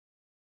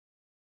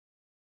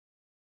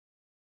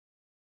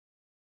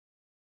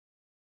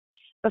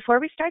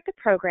Before we start the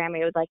program,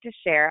 we would like to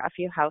share a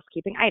few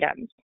housekeeping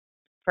items.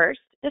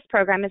 First, this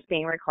program is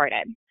being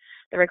recorded.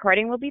 The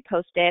recording will be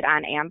posted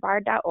on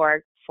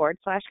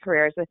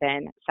ambard.org/careers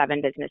within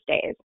 7 business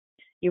days.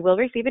 You will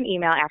receive an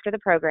email after the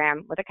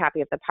program with a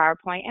copy of the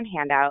PowerPoint and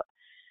handout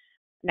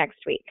next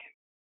week.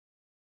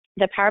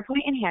 The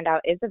PowerPoint and handout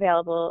is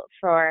available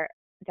for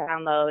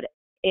download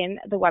in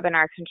the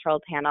webinar control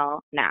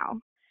panel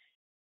now.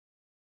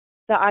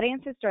 The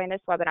audience has joined this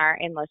webinar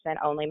in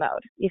listen-only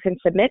mode. You can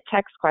submit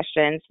text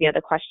questions via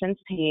the questions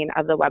pane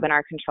of the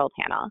webinar control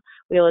panel.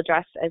 We will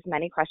address as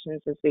many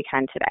questions as we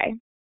can today.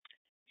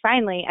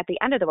 Finally, at the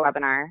end of the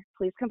webinar,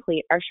 please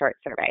complete our short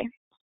survey.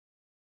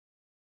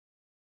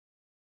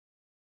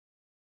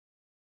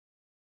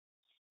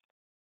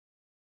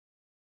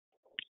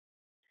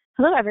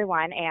 Hello,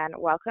 everyone, and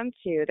welcome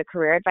to the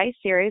Career Advice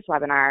Series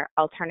webinar,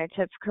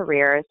 Alternative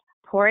Careers,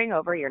 Pouring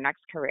Over Your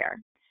Next Career.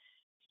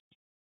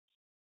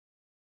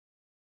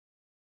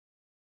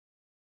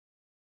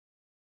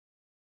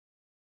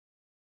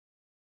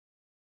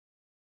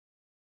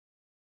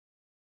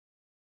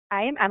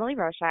 I am Emily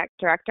Roshak,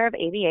 Director of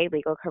ABA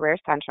Legal Career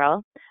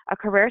Central, a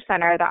career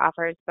center that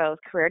offers both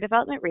career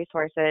development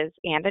resources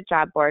and a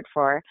job board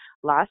for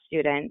law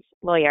students,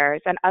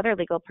 lawyers, and other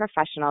legal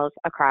professionals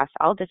across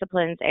all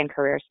disciplines and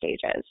career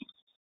stages.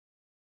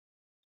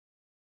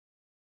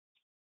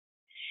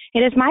 It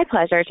is my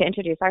pleasure to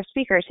introduce our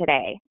speaker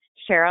today,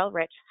 Cheryl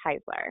Rich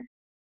Heisler.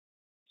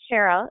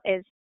 Cheryl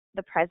is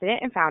the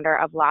president and founder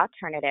of Law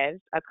Alternatives,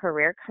 a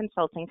career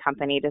consulting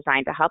company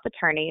designed to help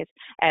attorneys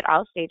at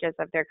all stages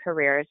of their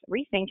careers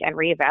rethink and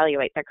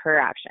reevaluate their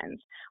career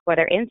options,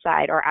 whether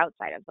inside or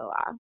outside of the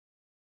law.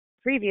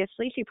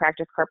 Previously, she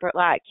practiced corporate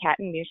law at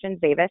Catton Mution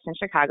Zavis in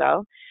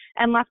Chicago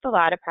and left the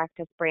law to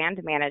practice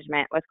brand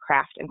management with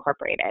Kraft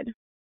Incorporated.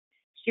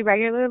 She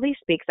regularly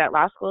speaks at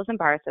law schools and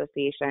bar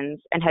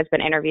associations and has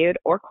been interviewed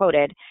or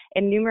quoted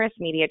in numerous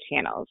media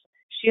channels.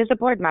 She is a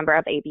board member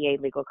of ABA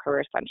Legal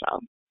Career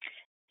Central.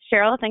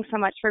 Cheryl, thanks so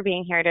much for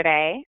being here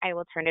today. I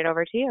will turn it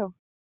over to you.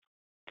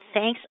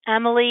 Thanks,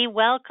 Emily.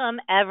 Welcome,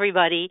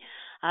 everybody.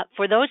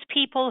 For those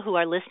people who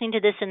are listening to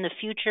this in the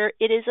future,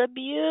 it is a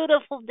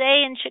beautiful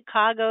day in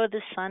Chicago.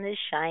 The sun is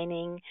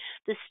shining.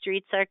 The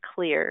streets are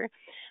clear.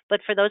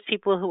 But for those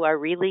people who are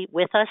really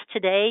with us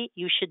today,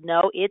 you should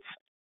know it's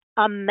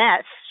a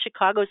mess.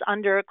 Chicago's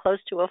under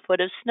close to a foot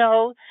of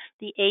snow.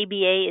 The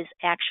ABA is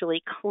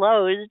actually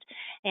closed,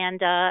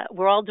 and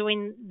we're all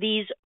doing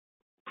these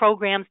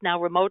programs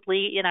now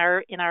remotely in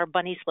our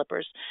bunny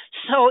slippers.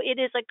 So it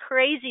is a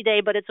crazy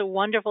day, but it's a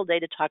wonderful day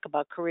to talk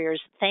about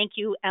careers. Thank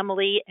you,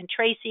 Emily and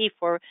Tracy,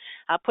 for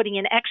putting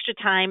in extra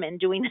time and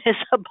doing this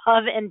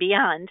above and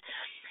beyond.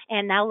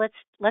 And now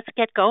let's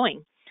get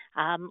going.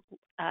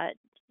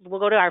 We'll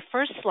go to our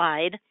first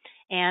slide,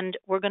 and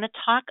we're going to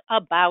talk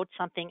about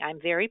something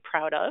I'm very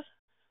proud of,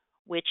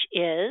 which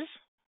is,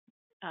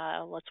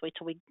 let's wait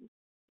till we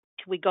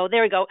go.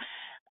 There we go.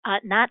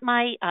 Not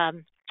my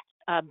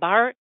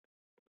bar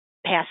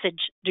passage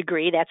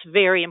degree. That's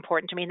very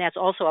important to me, and that's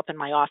also up in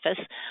my office.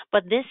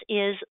 But this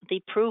is the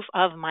proof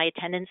of my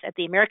attendance at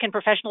the American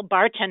Professional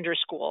Bartender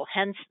School,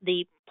 hence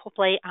the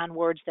play on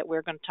words that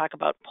we're going to talk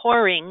about,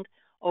 pouring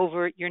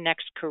over your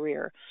next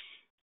career.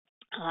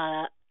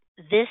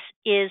 This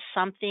is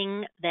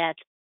something that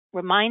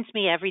reminds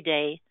me every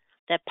day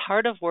that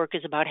part of work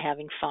is about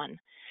having fun.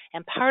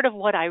 And part of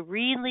what I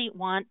really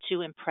want to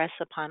impress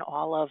upon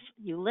all of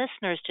you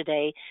listeners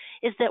today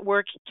is that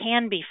work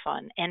can be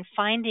fun, and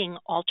finding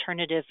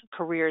alternative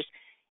careers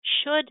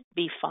should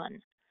be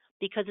fun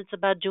because it's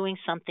about doing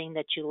something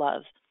that you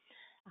love.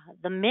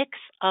 The mix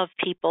of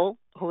people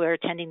who are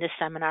attending this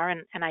seminar,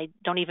 and I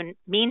don't even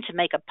mean to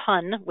make a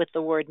pun with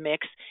the word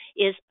mix,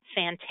 is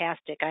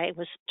fantastic. I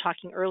was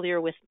talking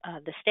earlier with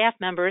the staff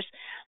members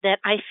that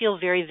I feel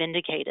very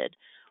vindicated.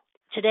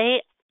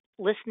 Today,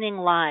 listening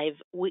live,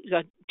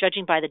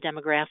 judging by the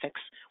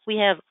demographics, we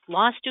have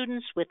law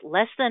students with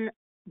less than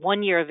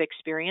 1 year of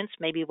experience,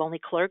 maybe you've only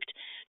clerked,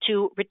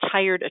 to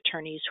retired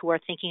attorneys who are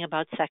thinking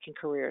about second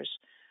careers.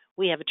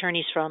 We have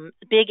attorneys from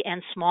big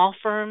and small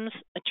firms,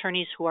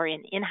 attorneys who are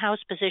in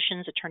in-house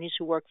positions, attorneys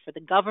who work for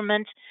the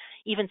government,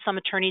 even some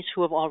attorneys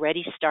who have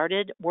already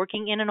started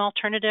working in an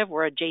alternative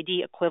or a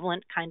JD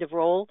equivalent kind of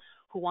role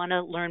who want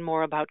to learn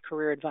more about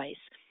career advice.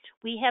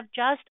 We have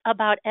just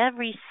about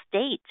every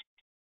state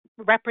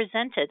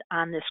represented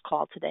on this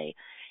call today.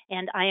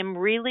 And I am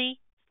really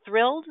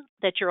thrilled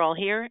that you're all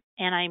here.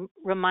 And I'm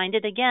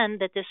reminded again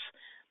that this,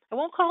 I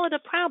won't call it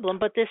a problem,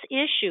 but this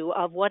issue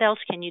of what else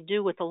can you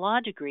do with a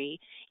law degree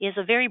is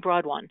a very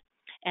broad one.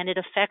 And it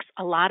affects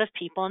a lot of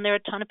people. And there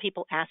are a ton of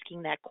people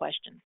asking that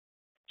question.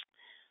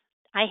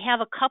 I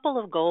have a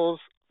couple of goals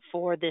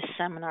for this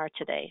seminar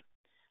today.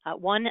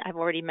 One, I've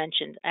already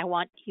mentioned, I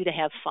want you to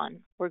have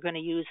fun. We're going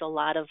to use a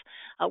lot of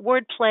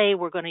wordplay.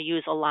 We're going to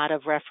use a lot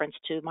of reference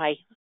to my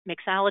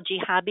mixology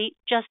hobby,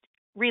 just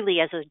really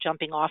as a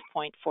jumping off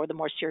point for the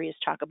more serious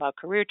talk about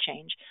career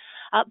change.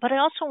 But I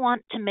also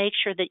want to make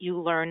sure that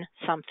you learn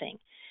something.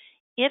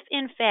 If,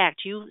 in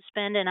fact, you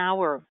spend an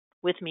hour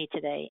with me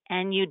today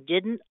and you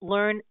didn't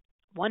learn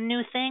one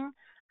new thing,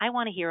 I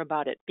want to hear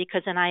about it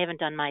because then I haven't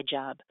done my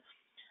job.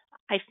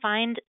 I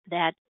find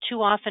that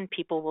too often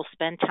people will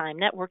spend time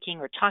networking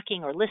or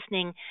talking or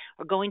listening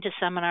or going to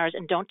seminars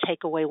and don't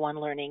take away one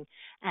learning.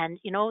 And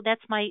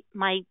that's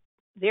my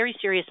very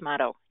serious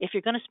motto. If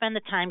you're going to spend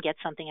the time, get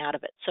something out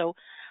of it. So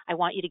I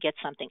want you to get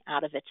something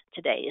out of it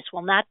today. This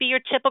will not be your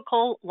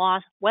typical law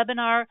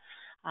webinar,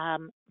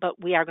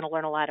 but we are going to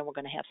learn a lot and we're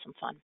going to have some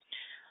fun.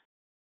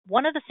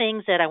 One of the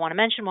things that I want to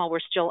mention while we're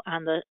still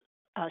on the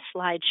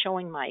slide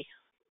showing my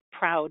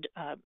proud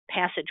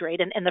passage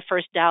rate and the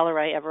first dollar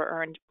I ever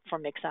earned for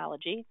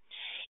mixology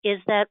is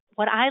that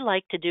what I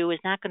like to do is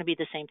not going to be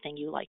the same thing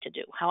you like to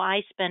do. How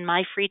I spend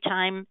my free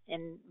time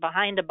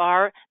behind a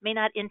bar may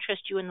not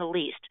interest you in the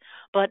least,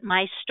 but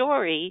my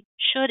story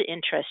should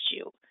interest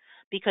you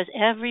because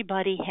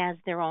everybody has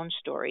their own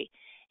story.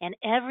 And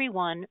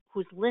everyone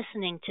who's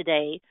listening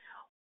today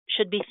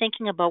should be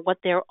thinking about what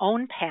their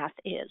own path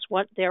is,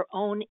 what their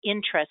own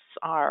interests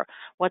are,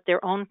 what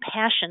their own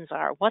passions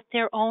are, what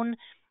their own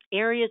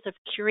areas of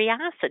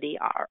curiosity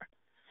are.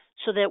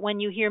 So that when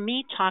you hear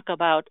me talk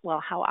about,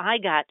 well, how I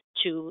got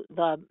to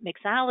the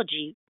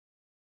mixology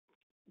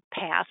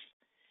path,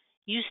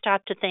 you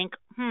start to think,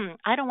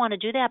 I don't want to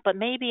do that, but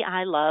maybe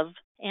I love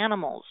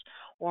animals,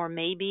 or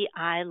maybe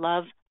I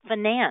love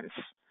finance,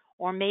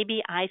 or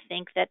maybe I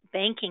think that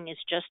banking is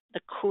just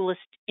the coolest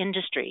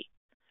industry.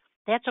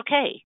 That's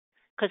okay,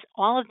 because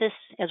all of this,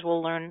 as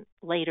we'll learn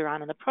later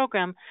on in the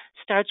program,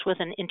 starts with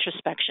an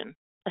introspection,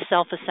 a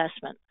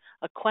self-assessment,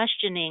 a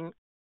questioning,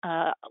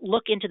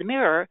 look into the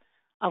mirror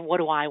of what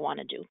do I want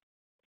to do.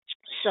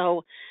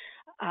 So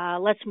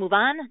let's move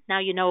on. Now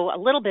you know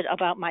a little bit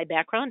about my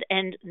background,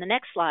 and in the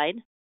next slide,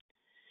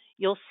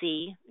 you'll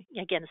see,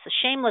 again, it's a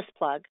shameless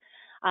plug,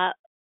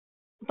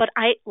 but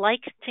I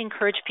like to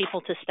encourage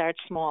people to start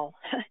small.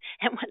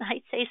 And when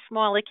I say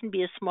small, it can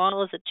be as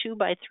small as a 2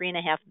 by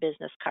 3.5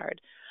 business card.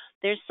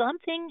 There's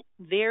something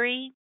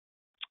very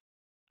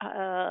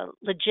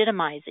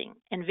legitimizing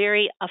and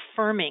very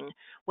affirming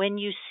when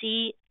you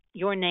see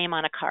your name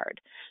on a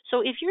card.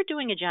 So if you're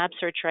doing a job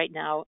search right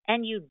now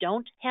and you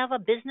don't have a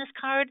business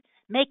card,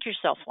 make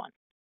yourself one.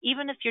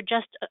 Even if you're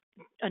just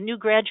a new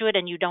graduate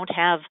and you don't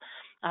have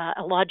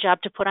a law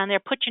job to put on there,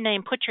 put your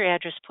name, put your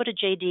address, put a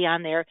JD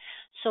on there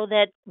so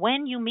that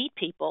when you meet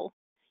people,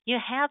 you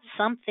have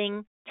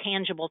something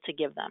tangible to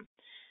give them.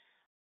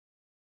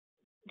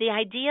 The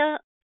idea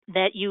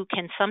that you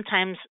can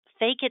sometimes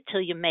fake it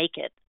till you make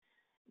it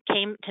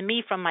came to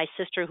me from my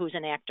sister who's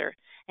an actor.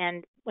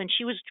 And when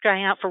she was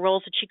trying out for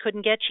roles that she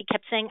couldn't get, she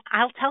kept saying,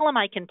 I'll tell him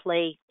I can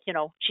play,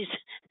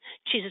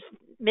 she's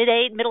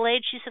middle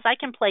age. She says, I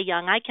can play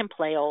young, I can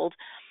play old.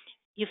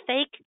 You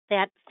fake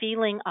that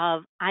feeling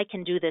of I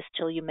can do this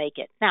till you make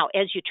it. Now,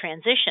 as you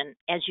transition,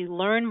 as you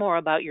learn more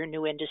about your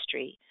new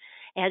industry,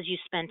 as you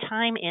spend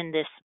time in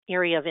this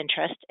area of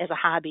interest as a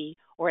hobby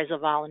or as a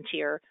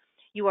volunteer,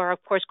 you are,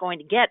 of course, going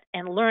to get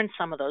and learn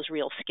some of those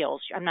real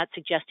skills. I'm not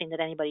suggesting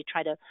that anybody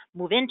try to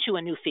move into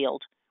a new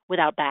field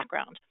without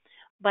background.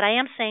 But I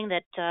am saying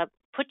that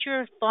put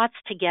your thoughts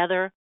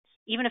together,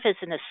 even if it's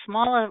in as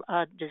small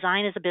a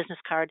design as a business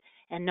card,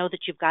 and know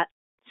that you've got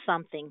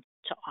something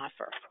to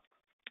offer.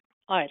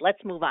 All right,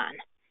 let's move on.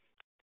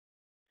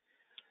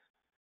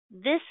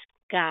 This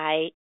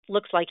guy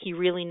looks like he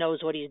really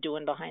knows what he's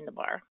doing behind the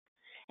bar.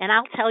 And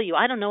I'll tell you,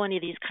 I don't know any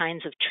of these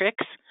kinds of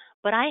tricks,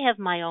 but I have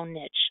my own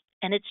niche.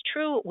 And it's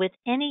true with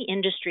any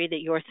industry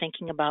that you're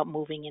thinking about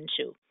moving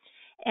into.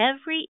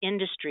 Every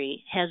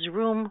industry has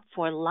room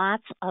for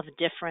lots of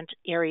different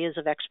areas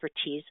of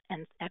expertise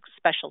and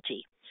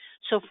specialty.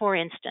 So for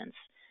instance,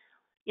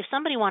 if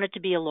somebody wanted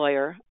to be a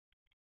lawyer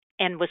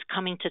and was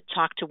coming to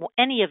talk to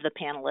any of the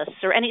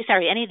panelists or any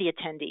of the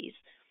attendees,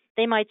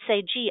 they might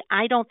say, gee,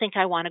 I don't think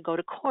I want to go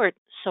to court,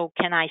 so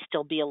can I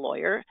still be a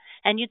lawyer?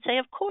 And you'd say,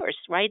 of course,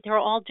 right? There are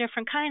all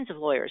different kinds of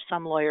lawyers.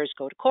 Some lawyers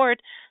go to court,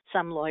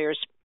 some lawyers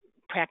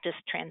practice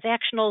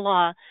transactional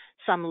law,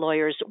 some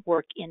lawyers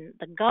work in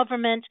the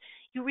government.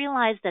 You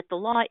realize that the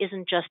law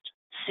isn't just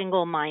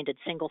single-minded,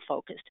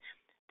 single-focused.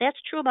 That's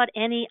true about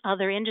any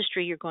other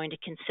industry you're going to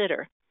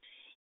consider.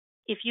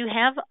 If you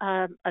have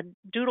a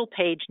doodle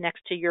page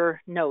next to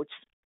your notes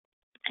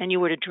and you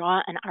were to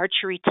draw an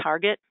archery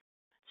target,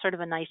 sort of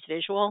a nice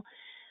visual,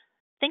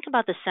 think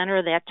about the center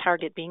of that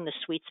target being the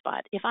sweet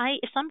spot. If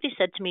somebody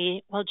said to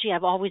me, well, gee,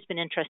 I've always been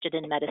interested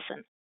in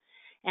medicine,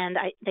 and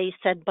they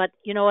said, but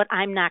you know what,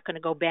 I'm not going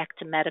to go back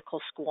to medical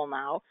school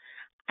now,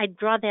 I'd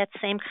draw that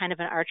same kind of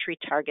an archery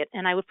target,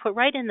 and I would put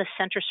right in the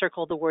center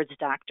circle the words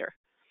doctor.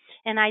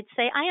 And I'd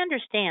say, I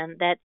understand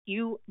that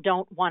you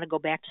don't want to go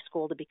back to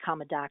school to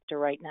become a doctor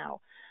right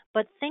now,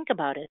 but think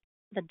about it.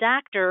 The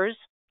doctors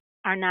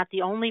are not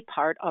the only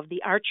part of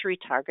the archery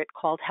target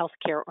called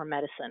healthcare or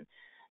medicine.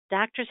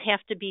 Doctors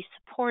have to be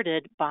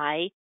supported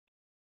by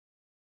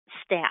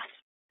staff,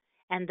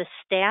 and the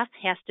staff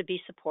has to be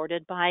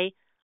supported by,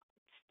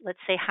 let's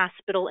say,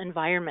 hospital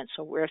environments,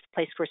 so we're a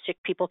place where sick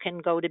people can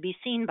go to be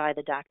seen by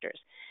the doctors.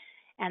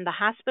 And the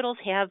hospitals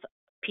have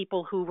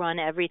people who run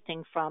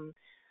everything from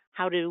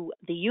how do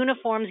the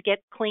uniforms get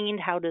cleaned,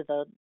 how do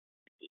the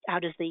how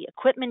does the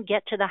equipment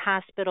get to the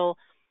hospital,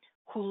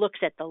 who looks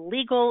at the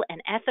legal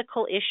and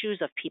ethical issues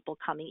of people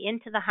coming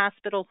into the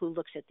hospital, who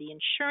looks at the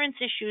insurance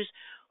issues,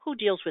 who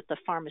deals with the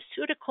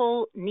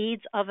pharmaceutical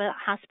needs of a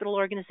hospital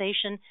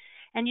organization.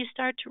 And you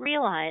start to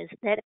realize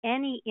that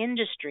any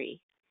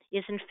industry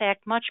is in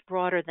fact much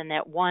broader than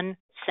that one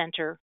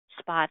center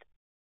spot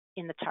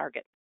in the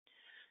target.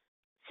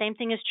 Same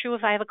thing is true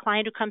if I have a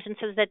client who comes and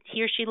says that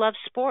he or she loves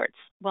sports.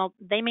 Well,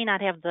 they may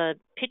not have the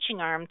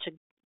pitching arm to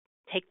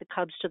take the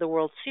Cubs to the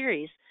World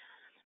Series,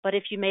 but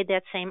if you made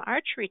that same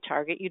archery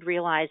target, you'd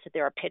realize that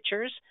there are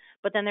pitchers,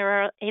 but then there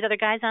are 8 other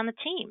guys on the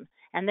team,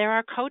 and there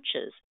are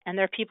coaches, and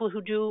there are people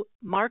who do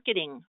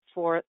marketing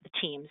for the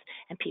teams,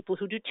 and people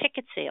who do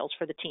ticket sales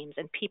for the teams,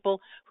 and people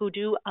who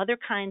do other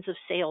kinds of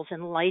sales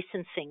and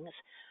licensings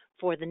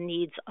for the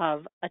needs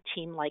of a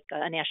team like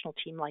a national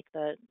team like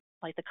the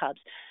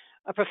Cubs,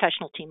 a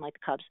professional team like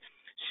the Cubs.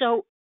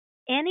 So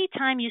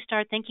anytime you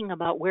start thinking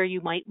about where you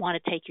might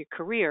want to take your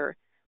career,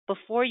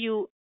 before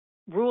you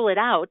rule it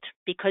out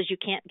because you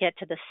can't get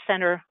to the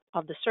center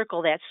of the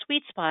circle, that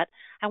sweet spot,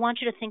 I want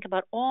you to think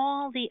about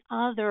all the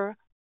other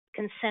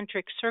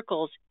concentric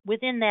circles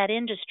within that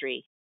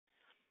industry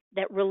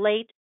that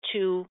relate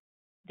to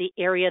the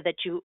area that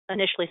you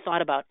initially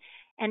thought about.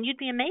 And you'd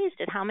be amazed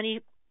at how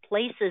many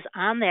places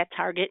on that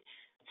target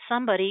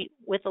somebody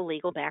with a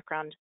legal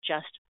background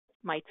just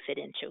might fit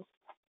into.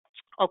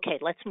 Okay,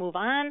 let's move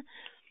on.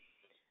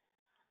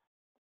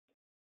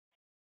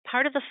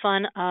 Part of the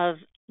fun of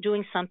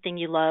doing something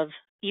you love,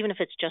 even if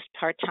it's just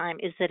part-time,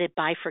 is that it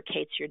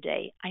bifurcates your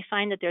day. I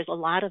find that there's a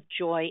lot of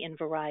joy in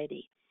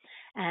variety.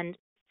 And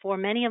for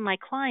many of my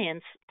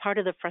clients, part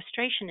of the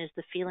frustration is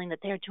the feeling that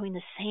they're doing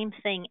the same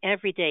thing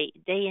every day,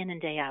 day in and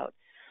day out.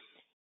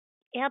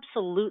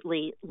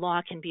 Absolutely,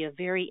 law can be a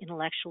very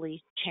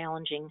intellectually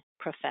challenging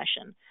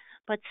profession.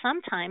 But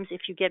sometimes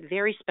if you get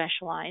very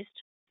specialized,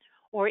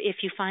 or if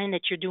you find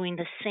that you're doing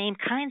the same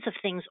kinds of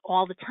things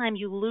all the time,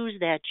 you lose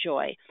that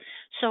joy.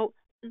 So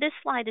this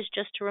slide is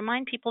just to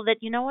remind people that,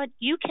 you know what,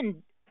 you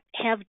can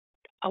have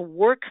a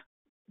work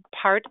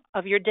part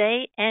of your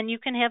day and you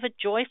can have a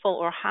joyful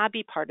or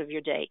hobby part of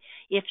your day.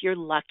 If you're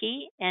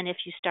lucky and if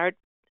you start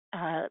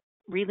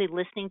really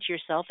listening to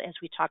yourself as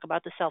we talk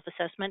about the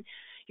self-assessment,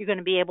 you're going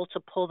to be able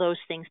to pull those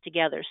things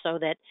together so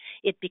that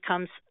it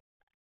becomes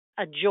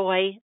a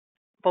joy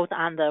both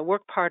on the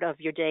work part of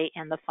your day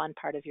and the fun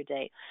part of your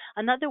day.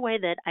 Another way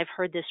that I've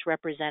heard this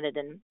represented,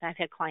 and I've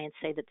had clients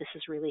say that this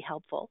is really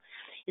helpful,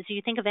 is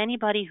you think of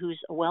anybody who's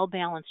a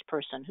well-balanced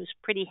person, who's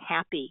pretty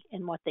happy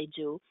in what they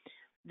do,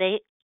 they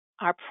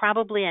are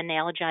probably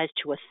analogized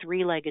to a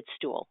 3-legged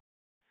stool.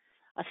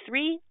 A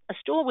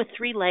stool with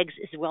 3 legs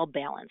is well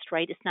balanced,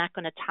 right? It's not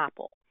going to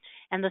topple.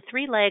 And the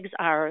 3 legs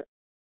are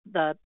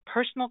the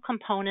personal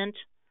component,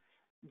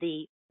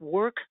 the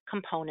work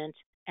component,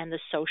 and the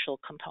social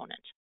component.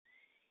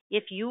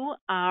 If you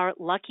are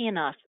lucky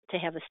enough to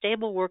have a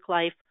stable work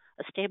life,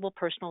 a stable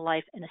personal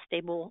life, and a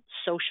stable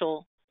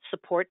social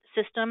support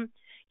system,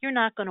 you're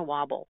not going to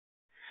wobble.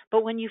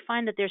 But when you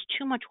find that there's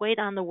too much weight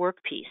on the work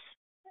piece,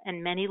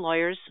 and many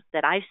lawyers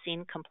that I've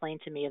seen complain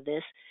to me of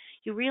this,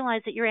 you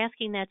realize that you're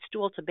asking that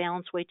stool to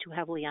balance way too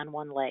heavily on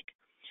one leg.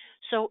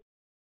 So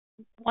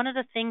one of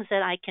the things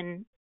that I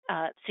can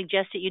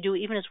suggest that you do,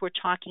 even as we're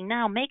talking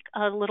now, make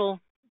a little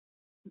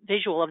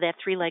visual of that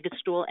 3-legged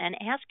stool and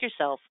ask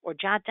yourself or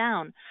jot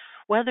down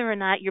whether or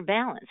not you're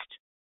balanced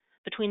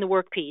between the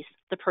work piece,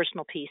 the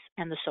personal piece,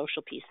 and the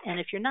social piece. And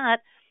if you're not,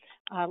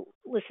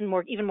 listen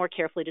even more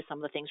carefully to some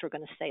of the things we're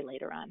going to say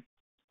later on.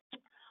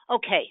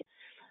 Okay,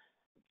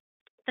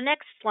 the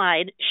next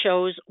slide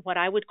shows what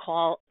I would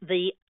call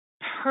the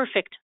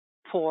perfect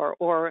pour,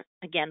 or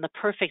again, the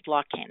perfect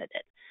law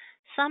candidate.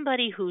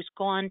 Somebody who's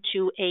gone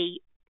to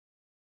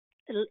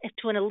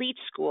an elite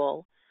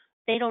school.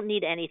 They don't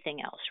need anything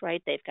else,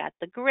 right? They've got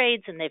the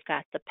grades and they've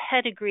got the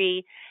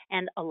pedigree,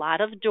 and a lot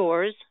of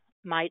doors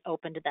might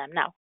open to them.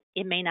 Now,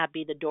 it may not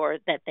be the door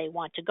that they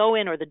want to go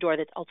in or the door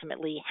that's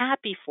ultimately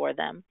happy for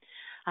them,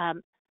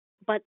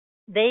 but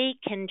they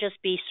can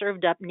just be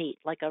served up neat,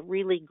 like a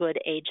really good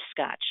aged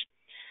scotch.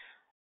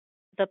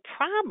 The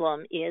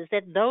problem is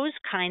that those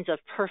kinds of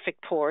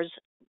perfect pours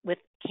with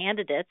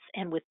candidates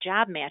and with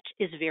job match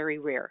is very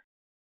rare.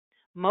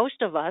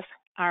 Most of us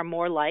are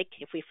more like,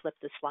 if we flip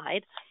the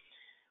slide,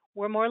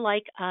 we're more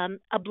like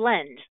a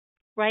blend,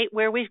 right,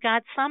 where we've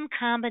got some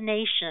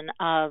combination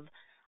of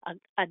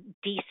a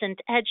decent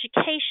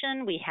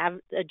education, we have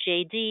a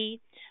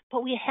JD,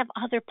 but we have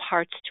other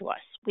parts to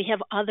us. We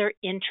have other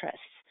interests.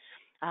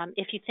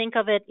 If you think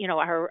of it,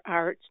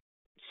 our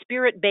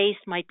spirit base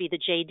might be the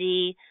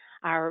JD,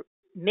 our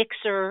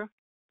mixer,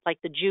 like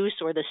the juice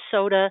or the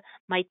soda,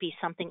 might be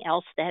something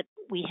else that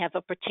we have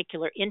a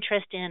particular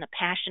interest in, a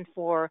passion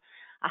for,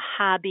 a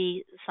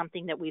hobby,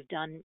 something that we've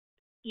done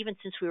even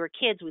since we were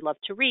kids. We love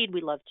to read,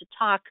 we love to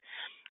talk,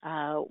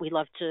 we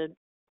love to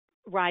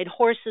ride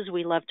horses,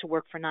 we love to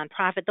work for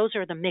nonprofit. Those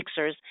are the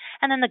mixers.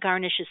 And then the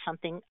garnish is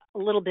something a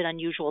little bit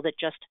unusual that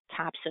just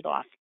tops it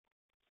off.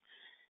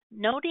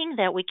 Noting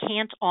that we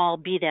can't all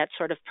be that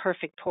sort of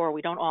perfect pour,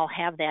 we don't all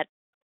have that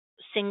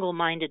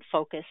single-minded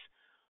focus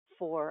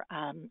for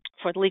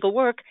the legal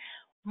work,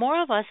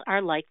 more of us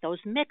are like those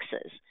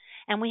mixes.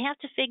 And we have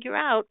to figure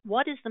out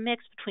what is the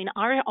mix between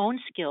our own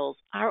skills,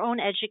 our own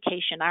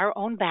education, our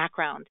own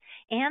background,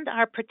 and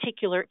our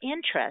particular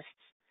interests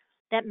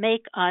that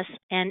make us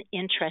an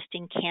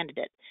interesting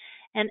candidate.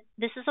 And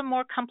this is a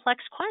more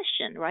complex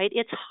question, right?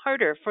 It's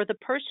harder for the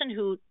person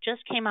who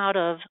just came out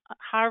of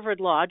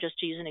Harvard Law, just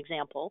to use an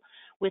example,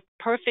 with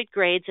perfect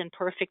grades and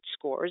perfect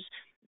scores.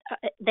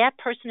 That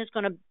person is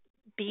going to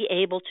be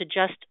able to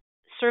just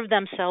serve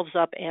themselves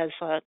up as,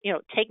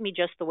 take me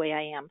just the way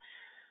I am.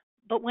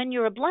 But when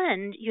you're a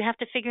blend, you have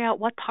to figure out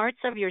what parts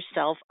of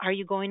yourself are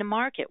you going to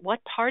market? What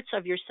parts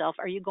of yourself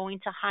are you going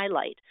to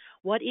highlight?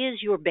 What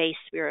is your base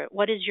spirit?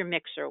 What is your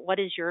mixer? What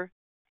is your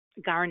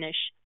garnish,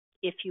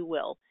 if you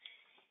will?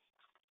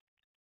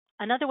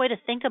 Another way to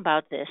think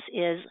about this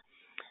is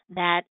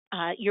that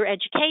your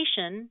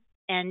education,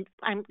 and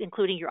I'm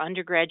including your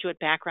undergraduate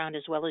background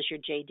as well as your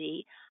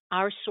JD,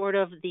 are sort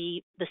of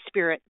the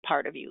spirit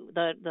part of you,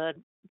 the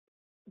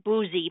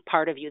boozy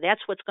part of you.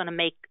 That's what's going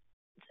to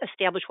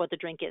establish what the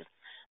drink is.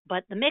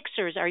 But the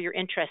mixers are your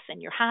interests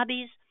and your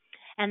hobbies,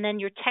 and then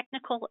your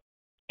technical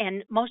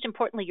and most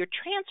importantly your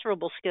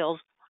transferable skills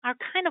are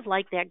kind of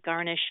like that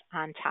garnish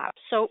on top.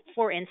 So,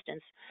 for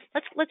instance,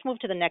 let's move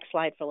to the next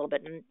slide for a little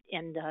bit,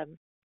 and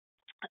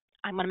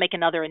I'm going to make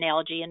another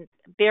analogy, and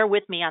bear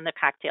with me on the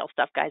cocktail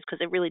stuff, guys, because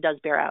it really does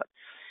bear out.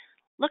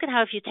 Look at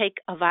how if you take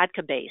a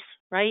vodka base,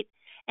 right,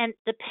 and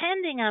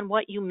depending on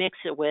what you mix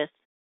it with,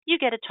 you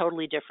get a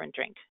totally different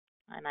drink.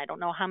 And I don't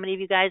know how many of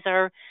you guys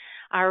are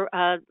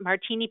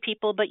martini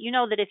people, but you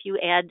know that if you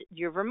add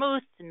your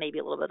vermouth and maybe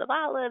a little bit of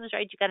olives,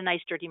 right, you got a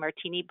nice dirty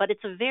martini, but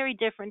it's a very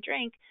different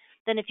drink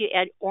than if you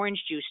add orange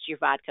juice to your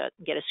vodka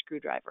and get a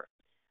screwdriver.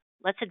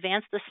 Let's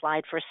advance the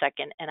slide for a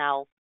second, and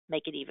I'll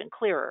make it even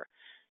clearer.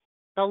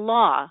 The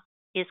law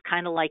is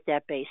kind of like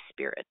that base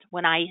spirit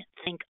when I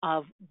think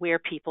of where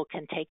people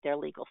can take their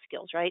legal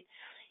skills, right?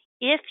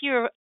 If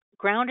you're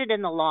grounded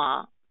in the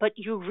law, but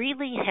you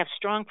really have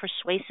strong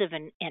persuasive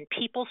and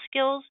people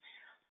skills,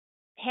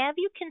 have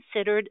you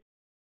considered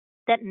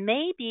that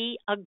maybe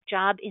a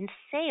job in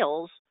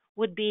sales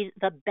would be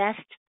the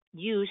best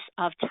use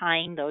of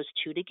tying those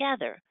two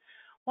together?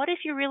 What if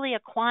you're really a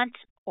quant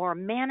or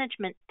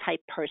management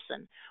type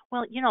person?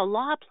 Well,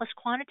 law plus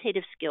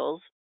quantitative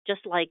skills,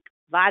 just like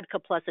vodka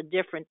plus a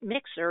different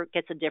mixer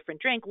gets a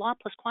different drink, law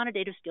plus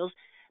quantitative skills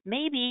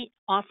maybe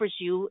offers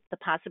you the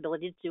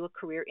possibility to do a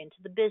career into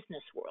the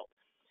business world.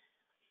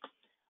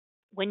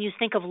 When you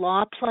think of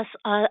law plus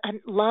a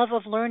love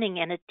of learning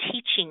and a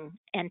teaching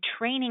and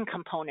training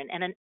component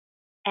and an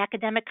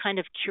academic kind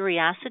of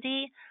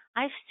curiosity,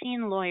 I've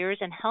seen lawyers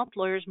and helped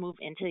lawyers move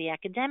into the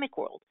academic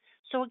world.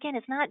 So again,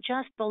 it's not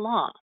just the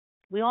law.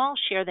 We all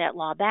share that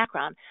law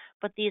background,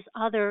 but these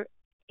other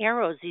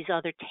arrows, these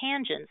other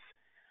tangents,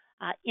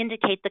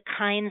 indicate the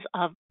kinds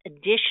of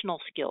additional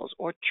skills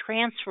or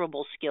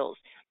transferable skills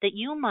that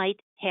you might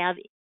have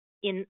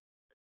in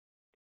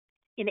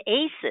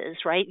ACEs,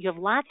 right? You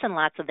have lots and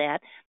lots of that,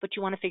 but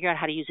you want to figure out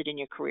how to use it in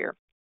your career.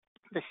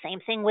 The same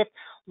thing with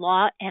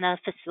law and a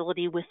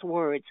facility with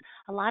words.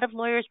 A lot of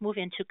lawyers move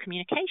into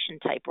communication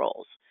type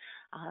roles,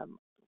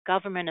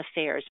 government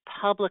affairs,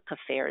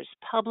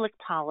 public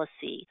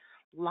policy,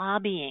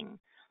 lobbying.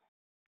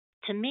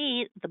 To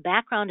me, the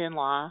background in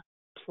law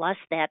plus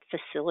that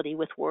facility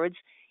with words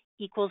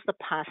equals the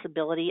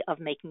possibility of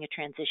making a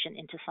transition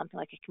into something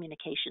like a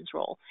communications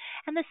role.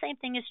 And the same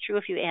thing is true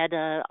if you add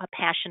a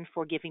passion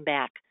for giving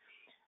back.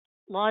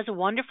 Law is a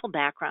wonderful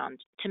background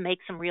to make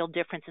some real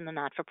difference in the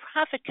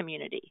not-for-profit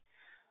community.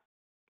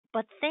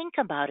 But think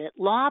about it.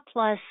 Law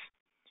plus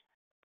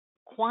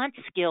quant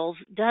skills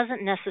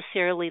doesn't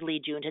necessarily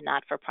lead you into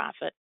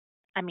not-for-profit.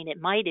 I mean,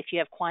 it might if you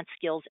have quant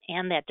skills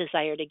and that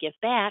desire to give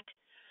back.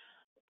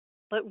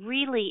 But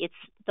really, it's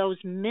those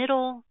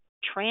middle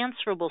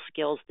transferable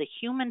skills, the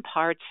human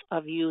parts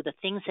of you, the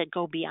things that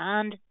go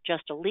beyond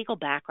just a legal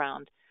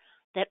background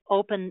that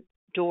open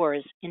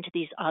doors into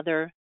these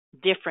other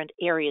different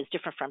areas,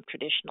 different from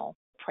traditional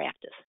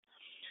practice.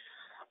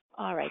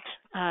 All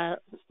right,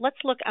 let's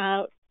look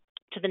out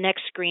to the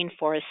next screen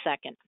for a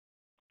second.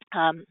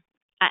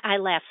 I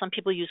laugh. Some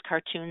people use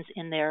cartoons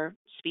in their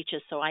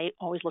speeches, so I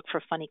always look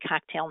for funny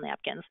cocktail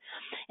napkins.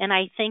 And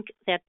I think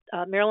that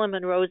Marilyn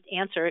Monroe's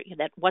answer,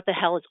 that what the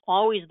hell is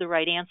always the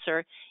right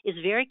answer, is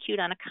very cute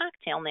on a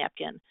cocktail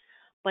napkin.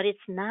 But it's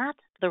not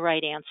the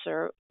right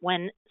answer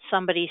when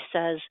somebody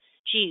says,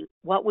 gee,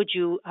 what would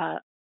you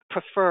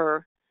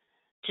prefer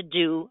to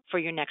do for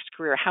your next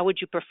career? How would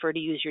you prefer to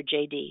use your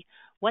JD?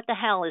 What the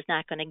hell is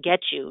not going to get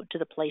you to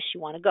the place you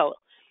want to go?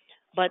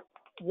 But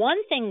one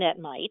thing that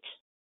might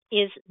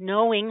is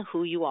knowing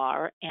who you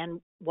are and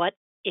what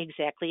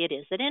exactly it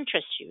is that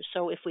interests you.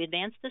 So if we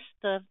advance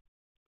the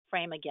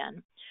frame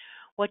again,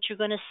 what you're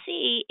going to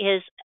see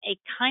is a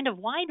kind of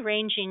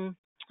wide-ranging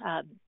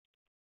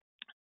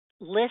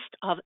list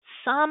of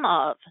some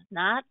of,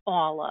 not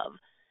all of,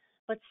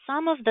 but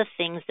some of the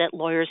things that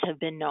lawyers have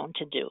been known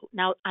to do.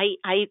 Now,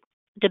 I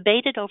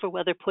debated over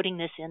whether putting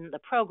this in the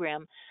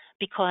program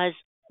because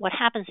what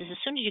happens is as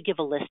soon as you give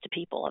a list to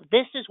people of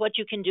this is what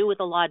you can do with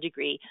a law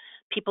degree,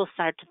 people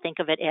start to think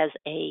of it as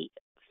a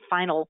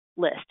final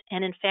list.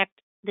 And in fact,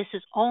 this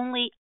is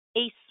only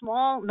a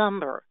small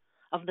number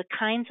of the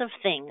kinds of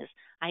things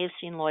I have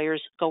seen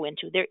lawyers go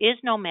into. There is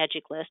no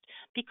magic list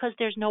because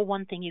there's no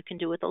one thing you can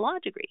do with a law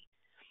degree.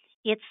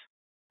 It's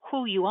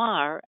who you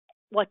are,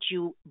 what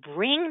you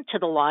bring to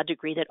the law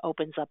degree that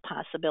opens up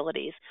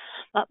possibilities.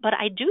 But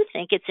I do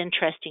think it's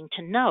interesting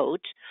to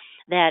note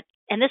that,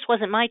 and this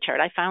wasn't my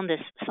chart, I found this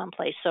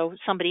someplace, so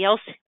somebody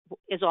else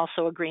is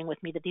also agreeing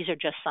with me that these are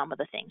just some of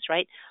the things,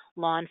 right?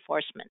 Law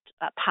enforcement,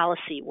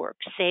 policy work,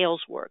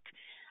 sales work,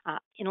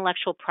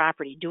 intellectual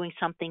property, doing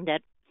something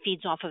that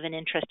feeds off of an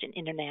interest in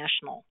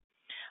international,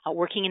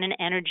 working in an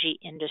energy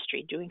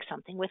industry, doing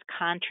something with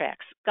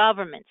contracts,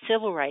 government,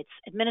 civil rights,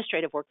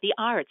 administrative work, the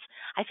arts.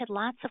 I've had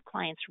lots of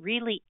clients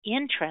really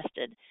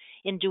interested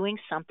in doing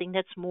something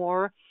that's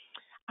more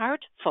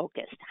art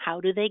focused.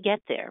 How do they get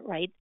there,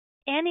 right?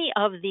 Any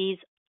of these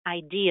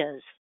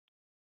ideas,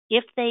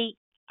 if they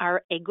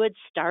are a good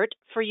start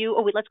for you.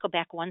 Oh, wait, let's go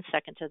back 1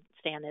 second to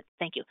stay on that.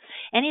 Thank you.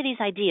 Any of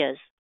these ideas,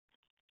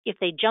 if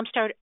they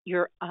jumpstart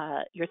your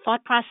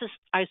thought process,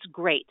 is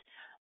great,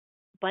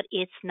 but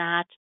it's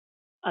not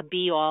a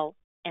be all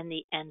and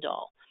the end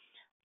all.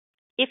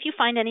 If you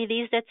find any of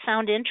these that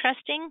sound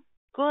interesting,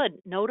 good,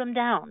 note them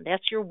down.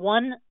 That's your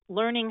one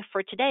learning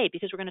for today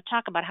because we're going to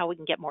talk about how we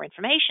can get more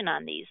information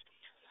on these.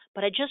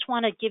 But I just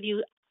want to give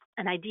you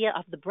an idea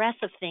of the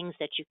breadth of things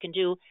that you can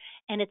do,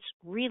 and it's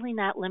really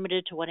not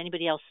limited to what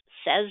anybody else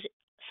says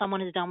someone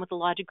has done with a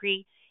law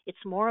degree.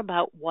 It's more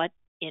about what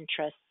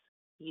interests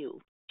you.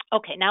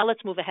 Okay, now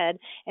let's move ahead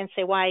and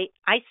say why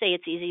I say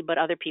it's easy, but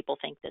other people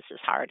think this is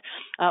hard.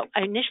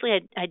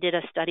 Initially, I did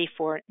a study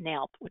for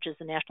NALP, which is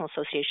the National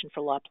Association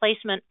for Law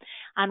Placement,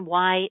 on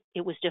why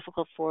it was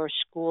difficult for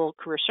school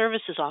career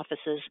services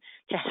offices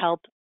to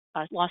help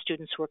law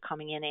students who are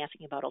coming in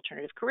asking about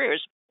alternative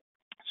careers.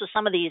 So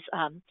some of these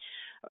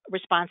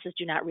responses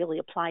do not really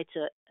apply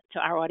to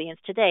our audience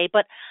today,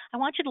 but I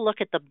want you to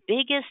look at the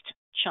biggest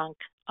chunk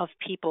of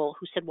people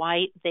who said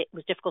why it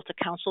was difficult to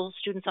counsel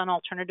students on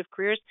alternative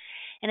careers,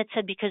 and it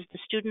said because the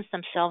students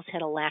themselves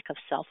had a lack of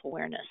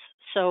self-awareness.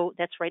 So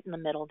that's right in the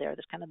middle there.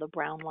 That's kind of the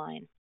brown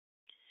line.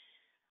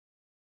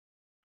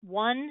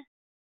 One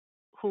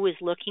who is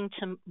looking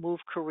to move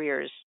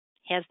careers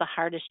has the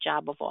hardest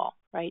job of all,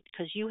 right?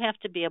 Because you have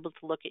to be able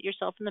to look at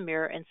yourself in the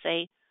mirror and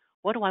say,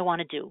 what do I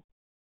want to do?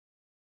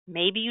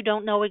 Maybe you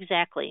don't know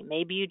exactly.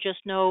 Maybe you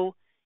just know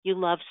you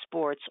love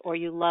sports, or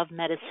you love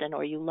medicine,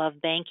 or you love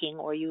banking,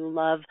 or you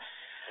love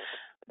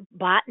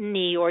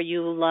botany, or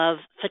you love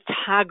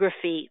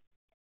photography.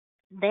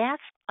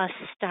 That's a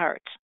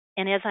start.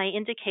 And as I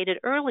indicated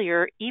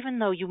earlier, even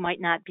though you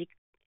might not be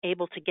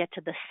able to get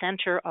to the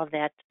center of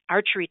that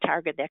archery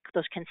target,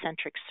 those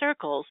concentric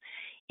circles,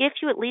 if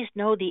you at least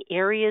know the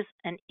areas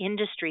and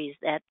industries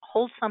that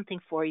hold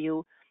something for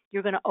you,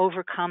 you're going to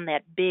overcome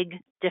that big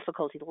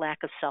difficulty, the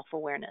lack of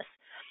self-awareness.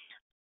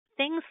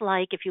 Things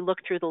like, if you look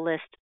through the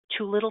list,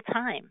 too little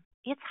time.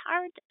 It's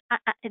hard,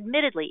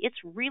 admittedly, it's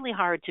really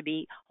hard to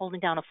be holding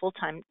down a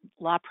full-time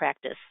law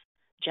practice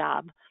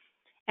job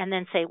and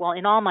then say, well,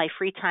 in all my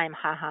free time,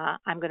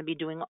 I'm going to be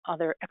doing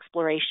other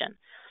exploration.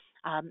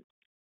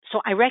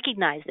 So I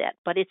recognize that,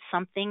 but it's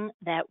something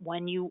that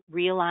when you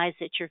realize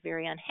that you're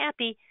very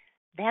unhappy,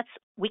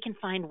 we can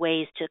find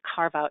ways to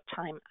carve out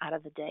time out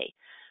of the day.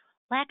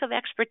 Lack of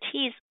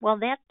expertise, well,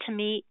 that to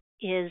me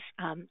is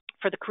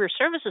for the career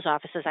services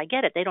offices, I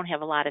get it. They don't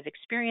have a lot of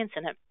experience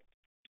in it.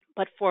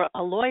 But for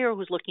a lawyer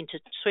who's looking to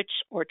switch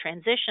or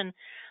transition,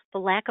 the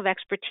lack of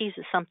expertise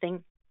is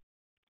something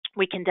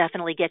we can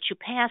definitely get you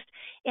past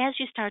as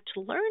you start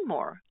to learn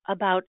more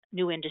about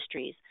new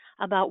industries,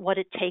 about what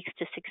it takes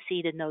to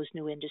succeed in those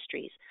new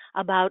industries,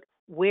 about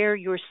where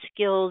your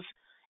skills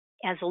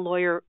as a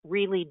lawyer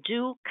really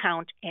do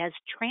count as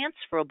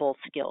transferable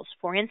skills.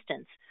 For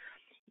instance,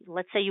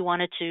 let's say you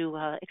wanted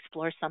to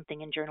explore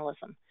something in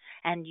journalism,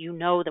 and you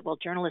know that, well,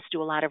 journalists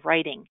do a lot of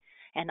writing,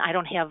 and I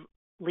don't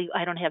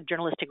have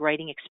journalistic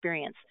writing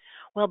experience.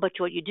 Well, but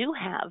what you do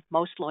have,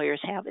 most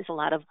lawyers have, is a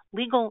lot of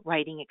legal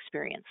writing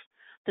experience.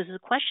 So the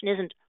question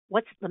isn't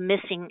what's the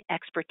missing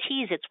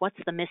expertise, it's what's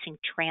the missing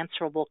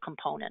transferable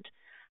component.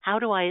 How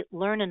do I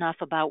learn enough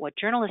about what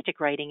journalistic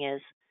writing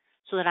is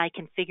so that I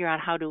can figure out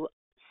how to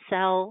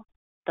sell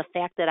the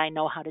fact that I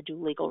know how to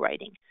do legal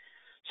writing?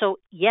 So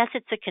yes,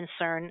 it's a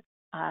concern,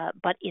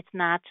 but it's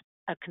not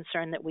a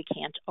concern that we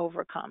can't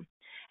overcome.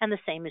 And the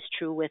same is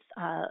true with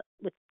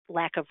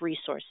lack of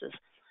resources.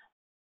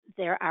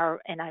 There are,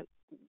 and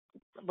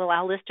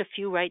I'll list a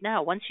few right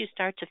now. Once you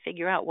start to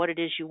figure out what it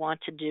is you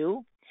want to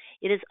do,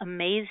 it is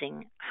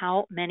amazing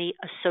how many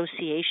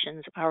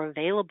associations are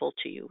available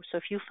to you. So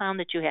if you found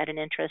that you had an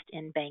interest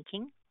in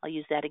banking, I'll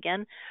use that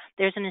again,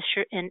 there's an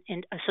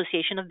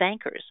association of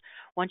bankers.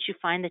 Once you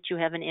find that you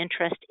have an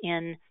interest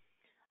in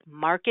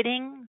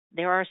marketing,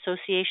 there are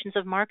associations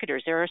of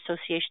marketers, there are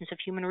associations of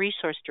human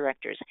resource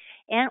directors,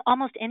 and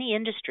almost any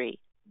industry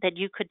that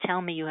you could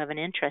tell me you have an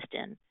interest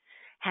in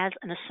has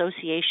an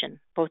association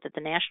both at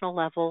the national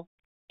level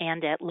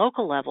and at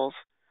local levels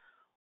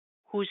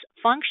whose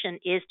function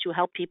is to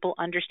help people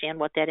understand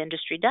what that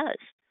industry does.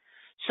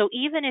 So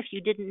even if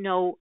you didn't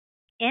know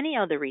any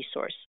other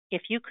resource,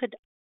 if you could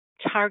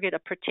target a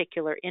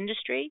particular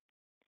industry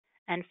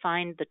and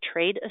find the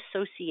trade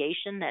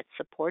association that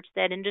supports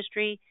that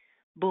industry,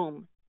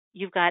 boom,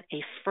 you've got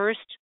a first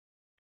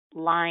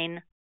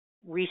line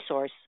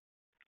resource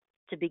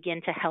to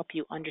begin to help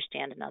you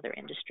understand another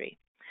industry.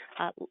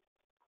 Uh,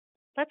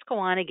 let's go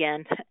on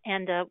again.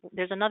 And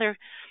there's another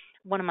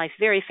one of my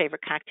very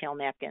favorite cocktail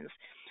napkins.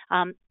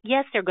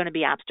 Yes, there are going to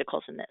be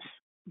obstacles in this,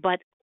 but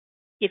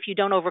if you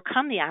don't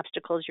overcome the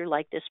obstacles, you're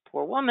like this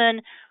poor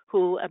woman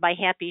who, by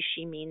happy,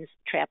 she means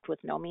trapped with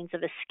no means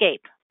of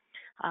escape.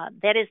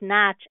 That is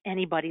not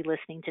anybody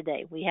listening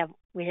today. We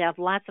have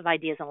lots of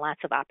ideas and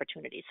lots of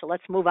opportunities. So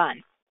let's move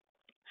on.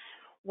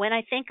 When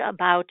I think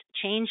about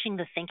changing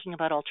the thinking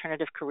about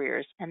alternative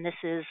careers, and this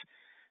is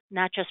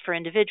not just for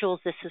individuals,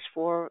 this is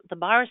for the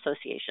Bar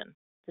Association,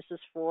 this is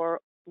for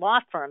law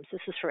firms,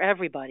 this is for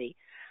everybody.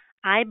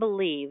 I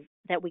believe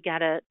that we got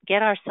to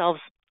get ourselves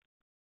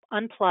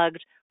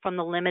unplugged from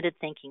the limited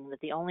thinking that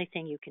the only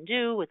thing you can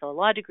do with a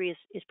law degree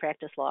is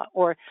practice law,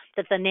 or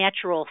that the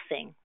natural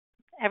thing,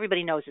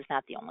 everybody knows, is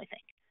not the only thing.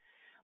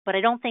 But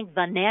I don't think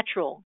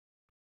the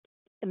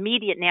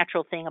immediate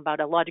natural thing about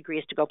a law degree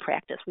is to go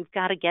practice. We've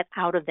got to get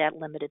out of that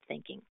limited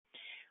thinking.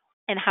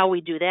 And how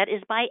we do that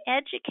is by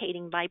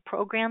educating, by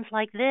programs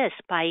like this,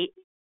 by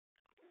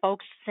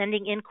folks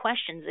sending in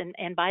questions.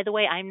 And by the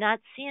way, I'm not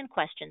seeing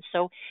questions.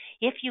 So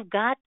if you've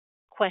got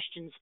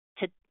questions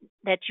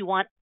that you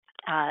want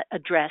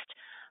addressed,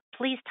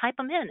 please type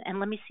them in and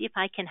let me see if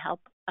I can help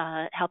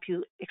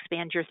you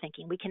expand your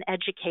thinking. We can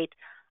educate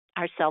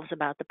ourselves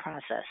about the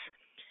process.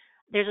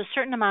 There's a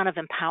certain amount of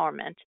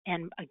empowerment,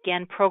 and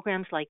again,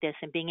 programs like this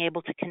and being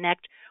able to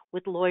connect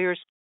with lawyers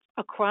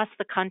across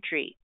the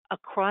country,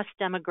 across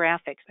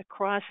demographics,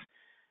 across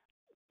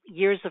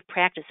years of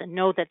practice, and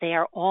know that they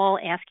are all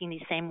asking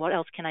these same "what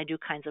else can I do"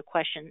 kinds of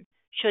questions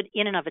should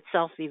in and of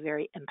itself be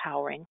very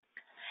empowering.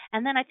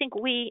 And then I think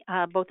we,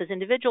 both as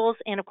individuals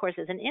and of course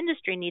as an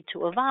industry, need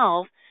to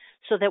evolve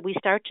so that we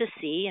start to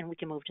see, and we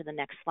can move to the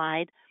next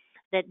slide,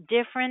 that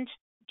different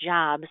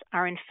jobs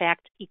are in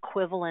fact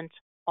equivalent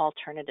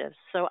alternatives.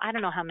 So I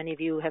don't know how many of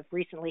you have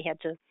recently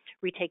had to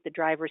retake the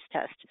driver's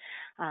test.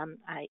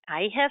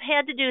 I have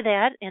had to do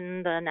that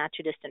in the not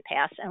too distant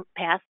past.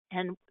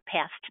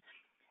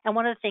 And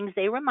one of the things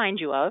they remind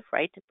you of,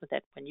 right,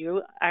 that when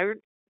you are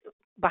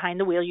behind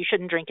the wheel, you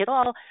shouldn't drink at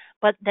all,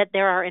 but that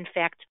there are in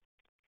fact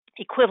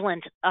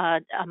equivalent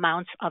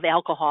amounts of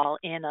alcohol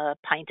in a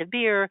pint of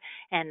beer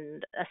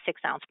and a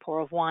 6-ounce pour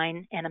of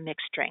wine and a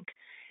mixed drink.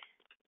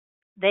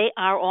 They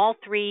are all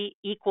three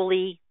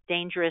equally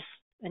dangerous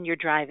when you're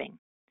driving.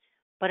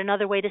 But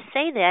another way to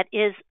say that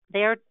is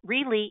they're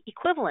really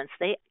equivalents.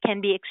 They can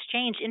be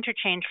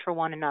interchanged for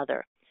one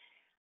another.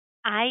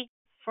 I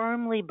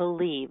firmly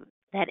believe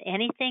that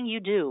anything you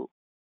do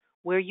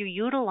where you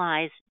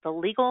utilize the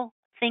legal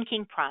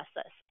thinking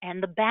process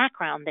and the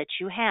background that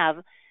you have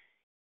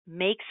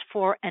makes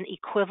for an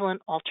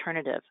equivalent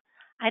alternative.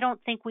 I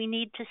don't think we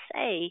need to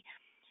say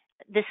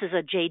this is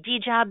a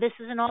JD job, this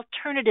is an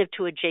alternative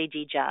to a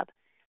JD job.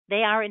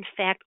 They are, in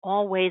fact,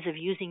 all ways of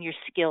using your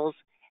skills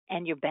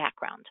and your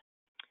background.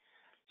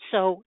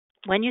 So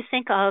when you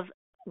think of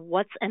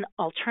what's an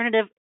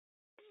alternative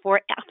for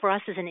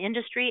us as an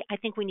industry, I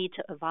think we need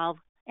to evolve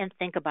and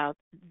think about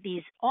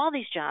all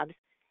these jobs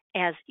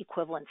as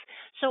equivalents.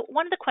 So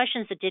one of the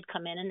questions that did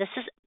come in, and this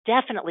is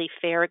definitely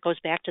fair, it goes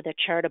back to the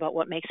chart about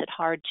what makes it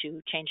hard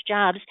to change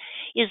jobs,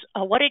 is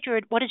what is your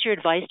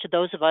advice to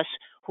those of us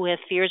who have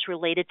fears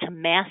related to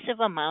massive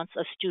amounts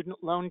of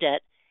student loan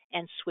debt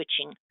and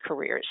switching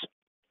careers?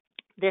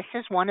 This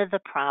is one of the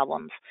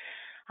problems,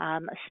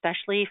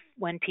 especially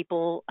when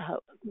people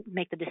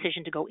make the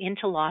decision to go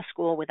into law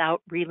school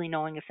without really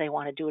knowing if they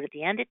want to do it at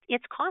the end.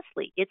 It's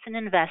costly. It's an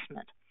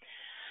investment.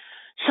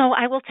 So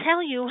I will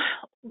tell you,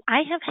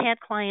 I have had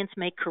clients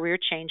make career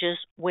changes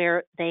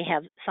where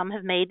some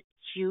have made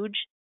huge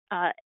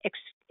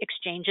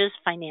exchanges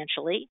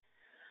financially,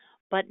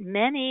 but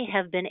many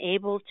have been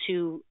able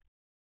to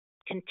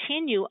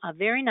continue a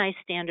very nice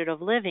standard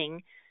of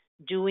living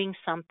doing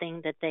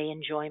something that they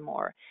enjoy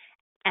more.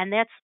 And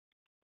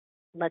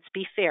let's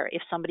be fair,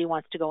 if somebody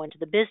wants to go into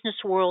the business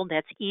world,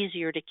 that's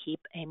easier to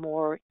keep a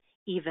more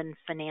even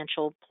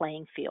financial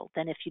playing field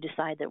than if you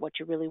decide that what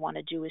you really want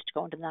to do is to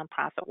go into the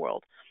nonprofit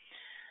world.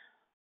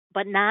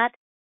 But not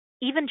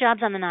even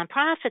jobs on the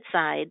nonprofit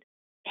side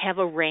have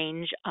a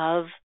range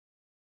of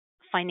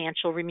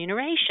financial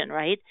remuneration,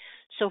 right?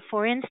 So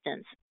for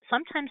instance,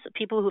 sometimes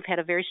people who've had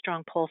a very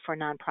strong pull for a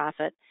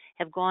nonprofit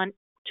have gone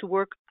to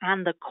work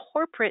on the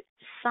corporate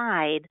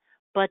side,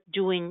 but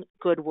doing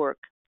good work.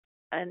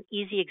 An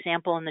easy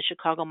example in the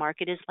Chicago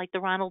market is like the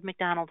Ronald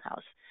McDonald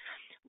House.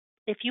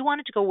 If you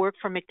wanted to go work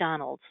for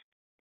McDonald's,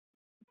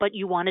 but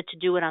you wanted to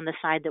do it on the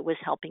side that was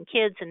helping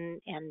kids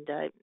and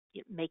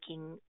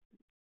making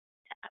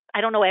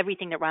I don't know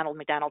everything that Ronald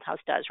McDonald House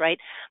does, right?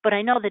 But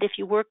I know that if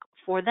you work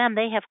for them,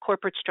 they have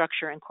corporate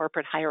structure and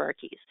corporate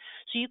hierarchies.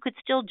 So you could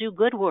still do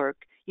good work,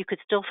 you could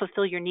still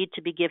fulfill your need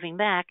to be giving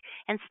back,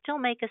 and still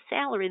make a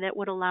salary that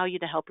would allow you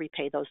to help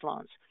repay those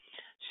loans.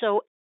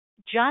 So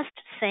just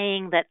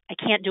saying that I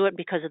can't do it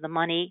because of the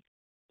money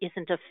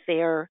isn't a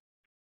fair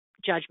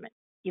judgment.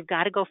 You've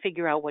got to go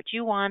figure out what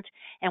you want,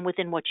 and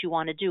within what you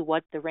want to do,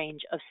 what the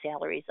range of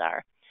salaries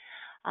are.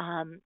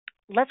 Um,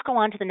 let's go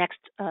on to the next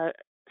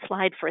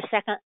slide for a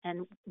second,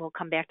 and we'll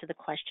come back to the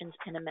questions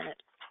in a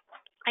minute.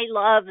 I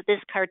love this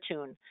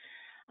cartoon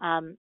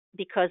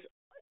because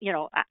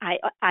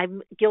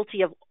I'm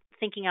guilty of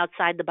thinking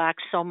outside the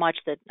box so much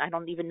that I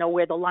don't even know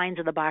where the lines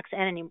of the box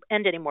end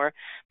anymore.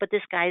 But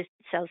this guy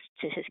says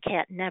to his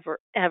cat, "Never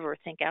ever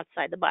think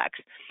outside the box."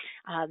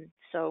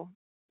 So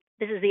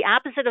this is the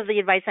opposite of the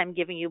advice I'm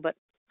giving you, but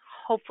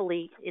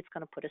hopefully it's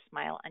going to put a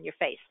smile on your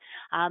face.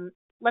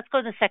 Let's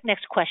go to the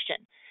next question.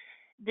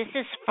 This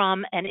is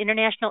from an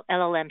international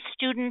LLM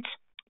student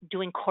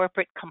doing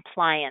corporate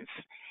compliance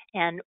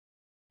and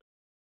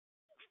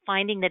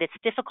finding that it's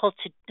difficult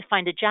to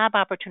find a job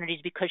opportunities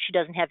because she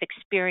doesn't have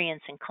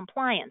experience in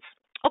compliance.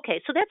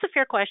 Okay, so that's a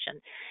fair question.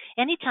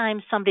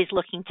 Anytime somebody's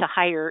looking to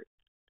hire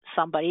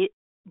somebody,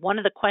 one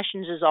of the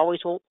questions is always,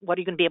 well, what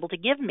are you going to be able to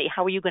give me?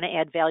 How are you going to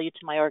add value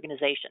to my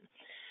organization?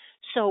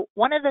 So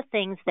one of the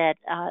things that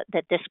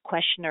this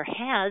questioner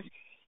has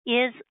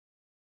is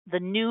the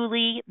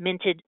newly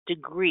minted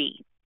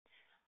degree.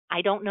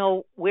 I don't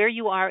know where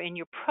you are in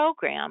your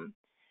program,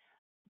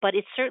 but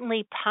it's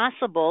certainly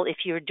possible if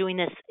you're doing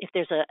this, if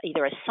there's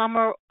either a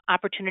summer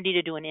opportunity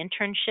to do an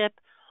internship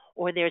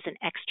or there's an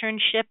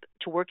externship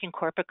to work in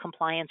corporate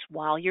compliance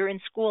while you're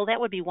in school, that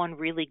would be one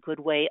really good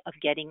way of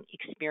getting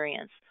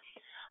experience.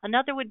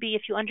 Another would be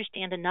if you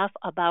understand enough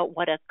about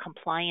what a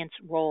compliance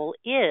role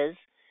is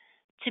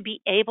to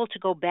be able to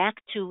go back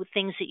to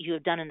things that you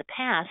have done in the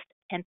past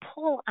and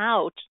pull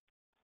out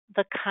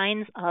the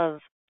kinds of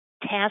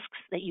tasks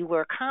that you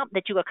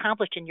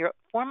accomplished in your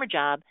former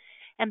job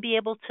and be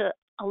able to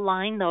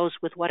align those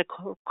with what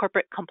a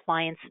corporate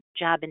compliance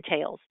job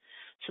entails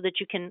so that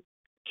you can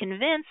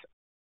convince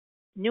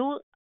new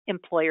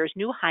employers,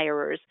 new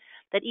hirers,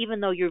 that even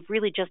though you've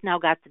really just now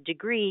got the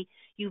degree,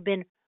 you've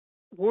been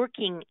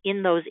working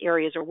in those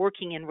areas or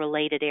working in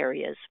related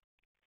areas.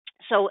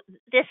 So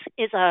this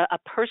is a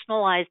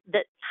personalized,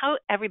 that how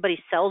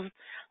everybody sells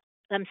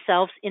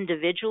themselves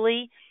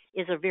individually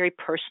is a very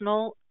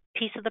personal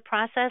piece of the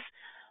process.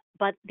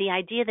 But the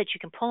idea that you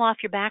can pull off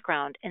your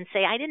background and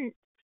say, I didn't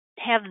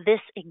have this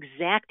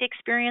exact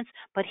experience,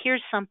 but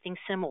here's something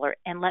similar,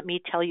 and let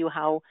me tell you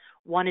how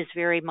one is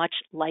very much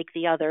like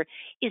the other,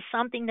 is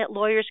something that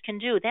lawyers can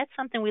do. That's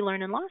something we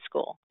learn in law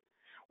school.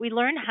 We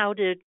learn how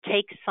to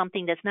take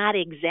something that's not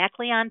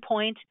exactly on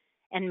point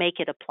and make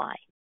it apply.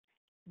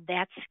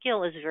 That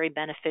skill is very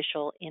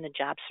beneficial in a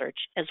job search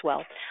as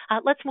well.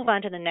 Let's move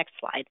on to the next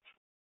slide.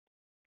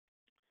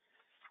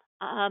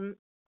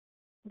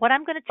 What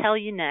I'm going to tell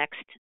you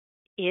next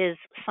is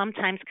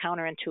sometimes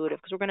counterintuitive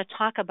because we're going to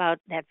talk about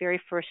that very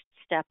first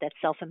step, that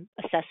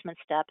self-assessment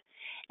step.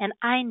 And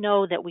I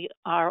know that we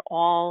are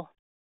all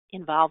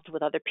involved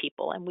with other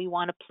people and we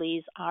want to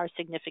please our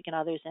significant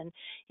others. And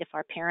if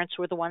our parents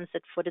were the ones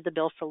that footed the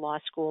bill for law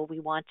school, we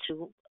want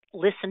to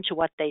listen to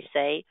what they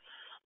say.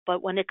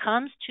 But when it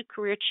comes to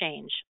career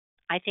change,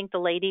 I think the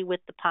lady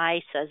with the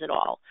pie says it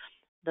all.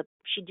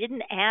 She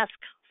didn't ask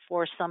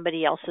for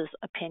somebody else's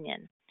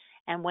opinion.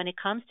 And when it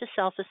comes to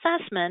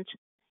self-assessment,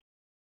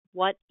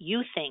 what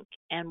you think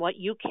and what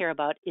you care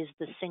about is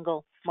the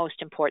single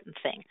most important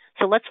thing.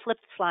 So let's flip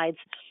the slides,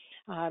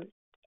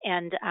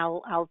 and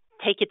I'll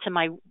take it to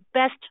my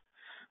best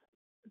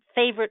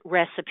favorite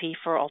recipe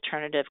for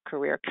alternative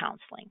career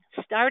counseling.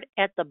 Start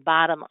at the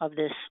bottom of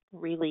this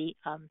really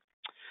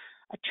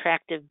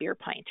attractive beer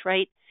pint,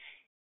 right?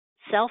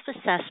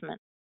 Self-assessment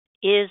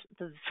is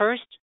the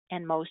first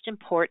and most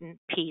important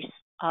piece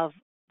of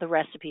the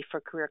recipe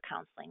for career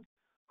counseling.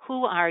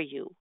 Who are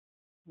you?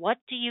 What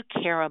do you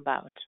care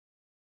about?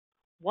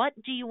 What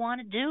do you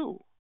want to do?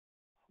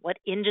 What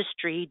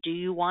industry do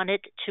you want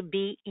it to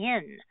be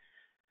in?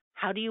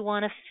 How do you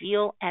want to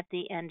feel at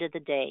the end of the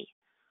day?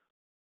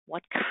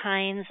 What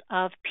kinds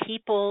of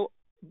people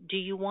do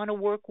you want to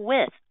work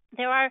with?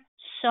 There are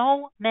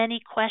so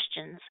many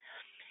questions.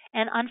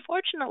 And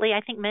unfortunately, I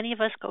think many of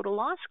us go to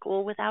law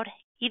school without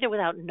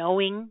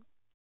knowing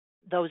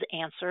those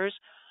answers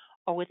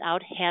or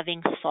without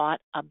having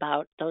thought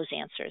about those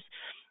answers.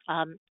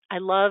 I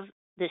love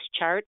this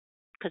chart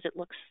because it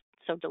looks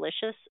so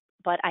delicious,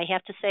 but I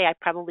have to say I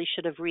probably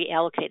should have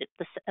reallocated.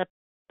 The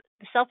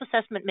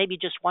self-assessment may be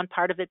just one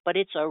part of it, but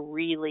it's a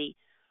really,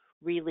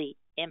 really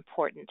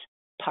important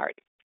part.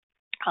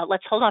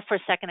 Let's hold off for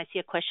a second. I see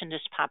a question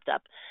just popped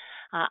up.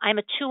 I'm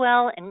a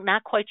 2L and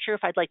not quite sure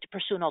if I'd like to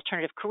pursue an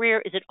alternative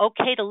career. Is it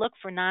okay to look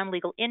for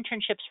non-legal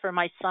internships for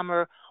my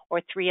summer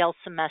or 3L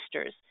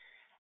semesters?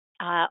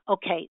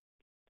 Okay,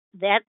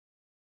 that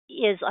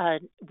is a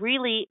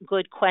really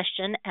good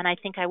question, and I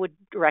think I would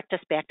direct us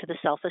back to the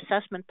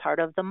self-assessment part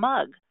of the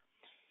mug.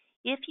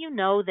 If you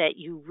know that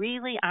you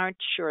really aren't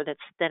sure that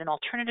an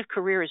alternative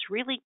career is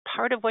really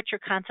part of what you're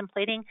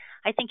contemplating,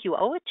 I think you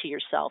owe it to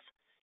yourself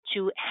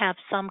to have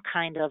some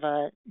kind of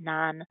a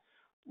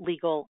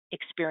non-legal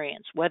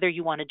experience, whether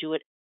you want to do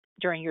it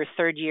during your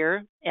third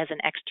year as an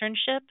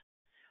externship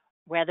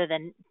rather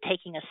than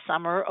taking a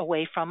summer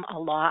away from a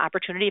law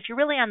opportunity. If you're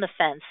really on the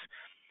fence,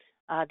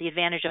 the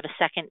advantage of a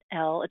second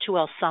L, a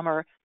 2L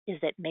summer, is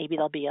that maybe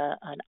there'll be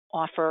an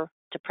offer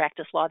to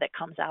practice law that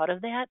comes out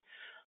of that.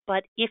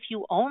 But if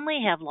you only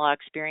have law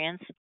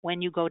experience,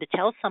 when you go to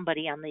tell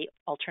somebody on the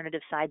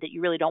alternative side that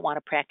you really don't want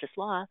to practice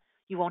law,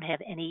 you won't have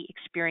any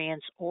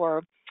experience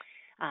or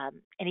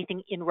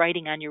anything in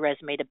writing on your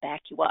resume to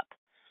back you up.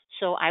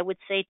 So I would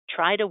say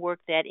try to work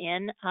that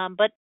in,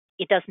 but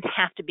it doesn't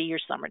have to be your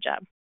summer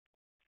job.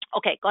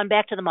 Okay, going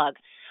back to the mug.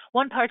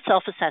 One part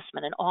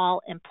self-assessment, an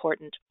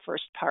all-important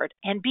first part.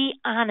 And be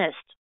honest.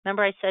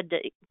 Remember I said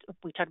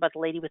we talked about the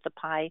lady with the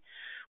pie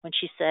when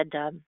she said,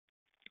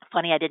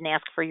 funny, I didn't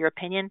ask for your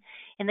opinion.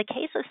 In the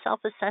case of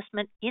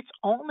self-assessment, it's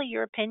only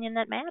your opinion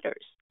that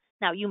matters.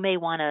 Now, you may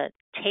want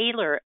to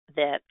tailor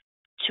that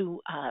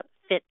to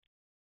fit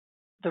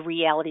the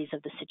realities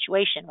of the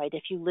situation, right?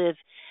 If you live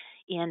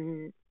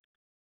in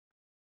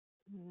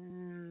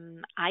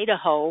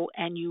Idaho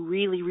and you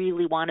really,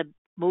 really want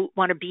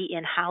to be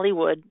in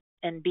Hollywood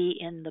and be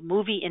in the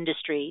movie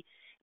industry,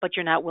 but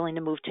you're not willing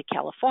to move to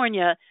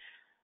California,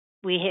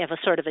 we have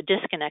a sort of a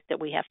disconnect that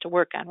we have to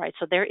work on, right?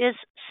 So there is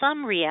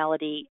some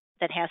reality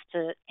that has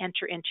to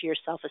enter into your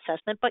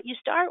self-assessment, but you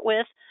start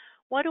with,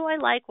 what do I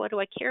like? What do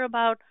I care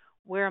about?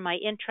 Where are my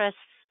interests?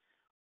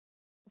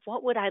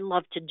 What would I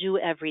love to do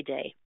every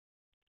day?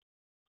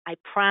 I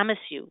promise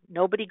you,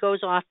 nobody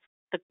goes off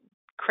the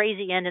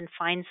crazy end and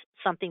finds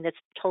something that's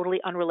totally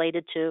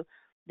unrelated to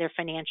their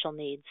financial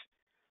needs,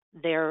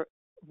 their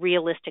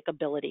realistic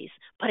abilities,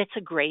 but it's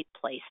a great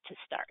place to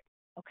start,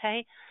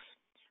 okay?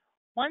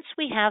 Once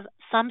we have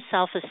some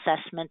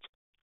self-assessment,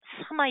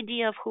 some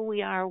idea of who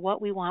we are,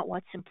 what we want,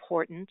 what's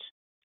important,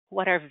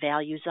 what our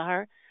values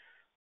are,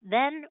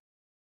 then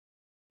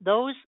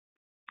those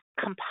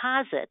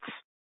composites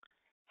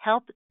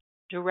help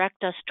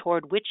direct us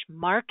toward which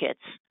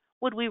markets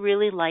would we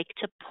really like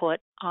to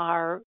put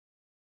our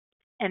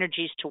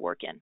energies to work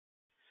in.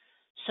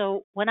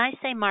 So when I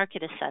say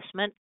market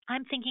assessment,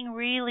 I'm thinking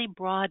really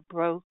broad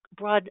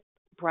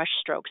brush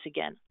strokes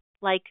again.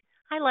 Like,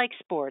 I like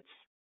sports.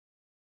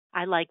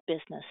 I like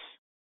business.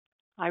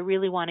 I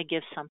really want to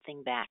give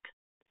something back.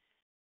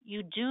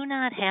 You do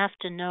not have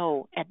to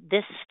know at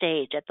this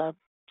stage, at the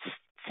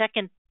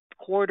second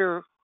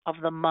quarter of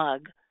the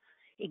mug,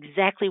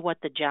 exactly what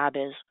the job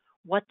is,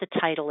 what the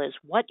title is,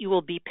 what you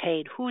will be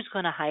paid, who's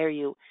going to hire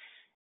you.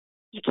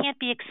 You can't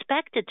be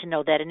expected to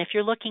know that. And if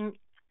you're looking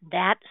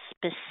that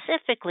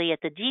specifically at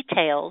the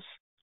details,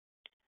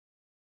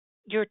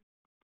 you're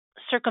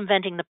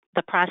circumventing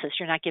the process.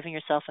 You're not giving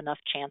yourself enough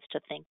chance to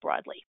think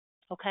broadly.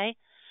 Okay?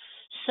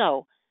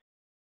 So,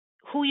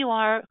 who you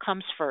are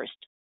comes first.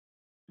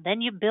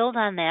 Then you build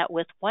on that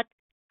with what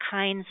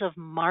kinds of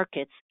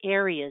markets,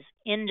 areas,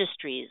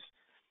 industries,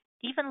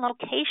 even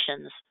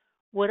locations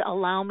would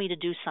allow me to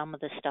do some of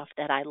the stuff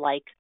that I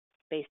like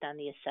based on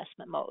the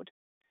assessment mode.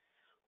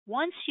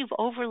 Once you've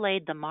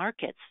overlaid the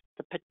markets,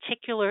 the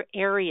particular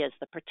areas,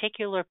 the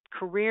particular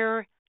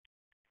career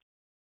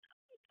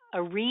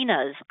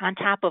arenas on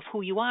top of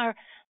who you are,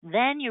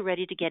 then you're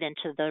ready to get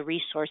into the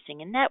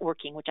resourcing and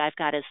networking, which I've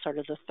got as sort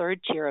of the third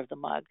tier of the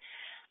mug.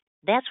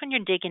 That's when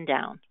you're digging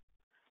down.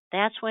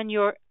 That's when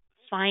you're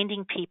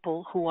finding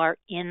people who are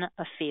in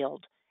a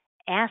field,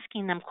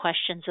 asking them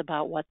questions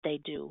about what they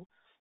do,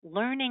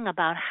 learning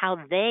about how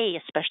they,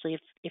 especially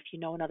if you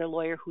know another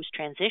lawyer who's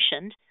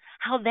transitioned,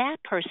 how that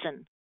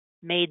person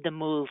made the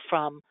move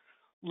from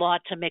law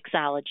to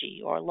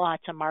mixology or law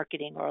to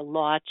marketing or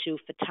law to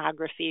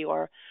photography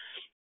or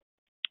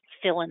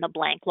fill in the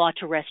blank, law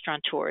to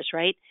restaurateurs,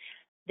 right?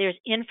 There's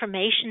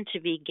information to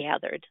be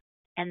gathered,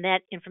 and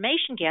that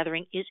information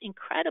gathering is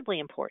incredibly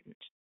important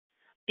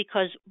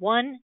because,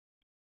 one,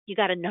 you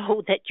got to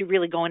know that you're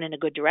really going in a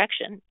good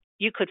direction.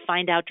 You could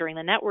find out during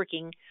the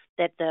networking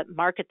that the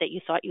market that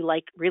you thought you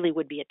liked really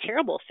would be a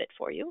terrible fit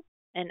for you,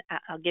 and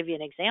I'll give you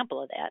an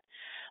example of that.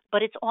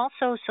 But it's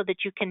also so that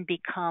you can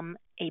become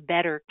a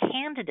better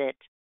candidate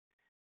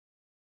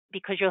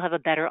because you'll have a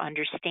better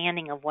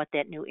understanding of what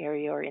that new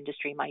area or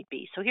industry might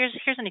be. So here's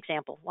an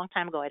example. A long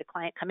time ago, I had a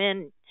client come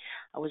in.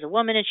 I was a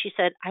woman, and she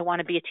said, I want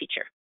to be a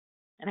teacher.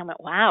 And I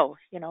went, wow,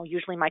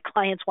 usually my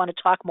clients want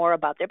to talk more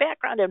about their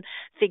background and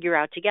figure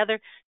out together.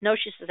 No,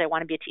 she says, I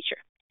want to be a teacher.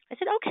 I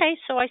said, okay.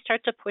 So I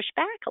start to push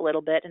back a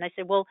little bit. And I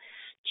said, well,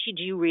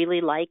 do you really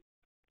like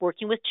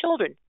working with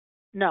children?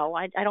 No,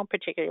 I don't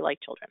particularly like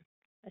children.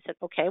 I said,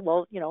 okay,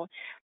 well,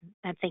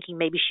 I'm thinking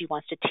maybe she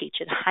wants to teach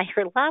at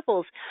higher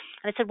levels.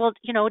 And I said, well,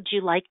 do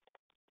you like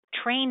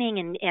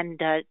training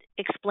and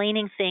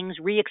explaining things,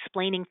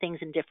 re-explaining things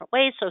in different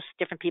ways so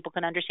different people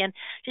can understand?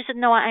 She said,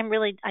 no, I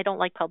don't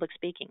like public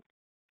speaking.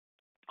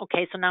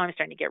 Okay, so now I'm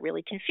starting to get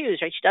really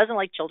confused, right? She doesn't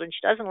like children.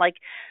 She doesn't like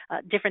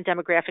different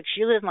demographics.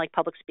 She doesn't like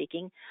public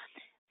speaking.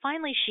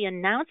 finally she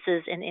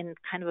announces in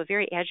kind of a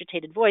very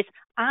agitated voice,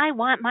 I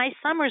want my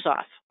summers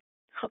off.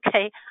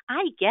 Okay,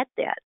 I get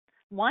that.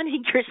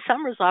 Wanting your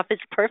summers off is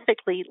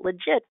perfectly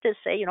legit to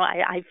say,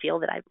 I feel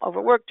that I've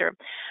overworked her.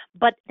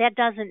 But that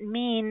doesn't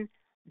mean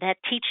that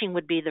teaching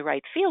would be the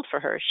right field for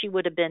her. She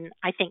would have been,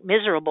 I think,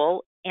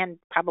 miserable and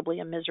probably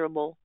a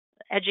miserable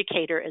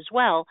educator as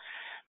well.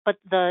 But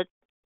the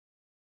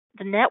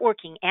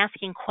networking,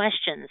 asking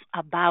questions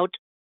about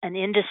an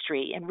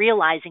industry and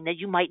realizing that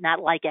you might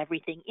not like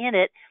everything in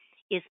it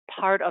is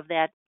part of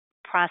that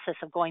process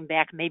of going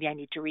back. Maybe I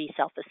need to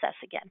self assess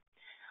again.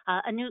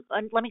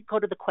 Let me go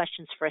to the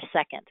questions for a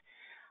second.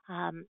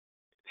 Um,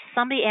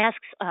 Somebody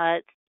asks,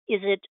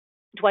 is it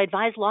do I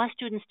advise law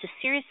students to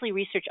seriously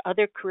research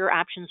other career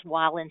options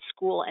while in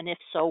school, and if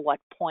so, what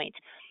point?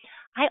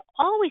 I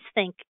always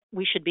think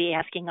we should be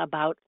asking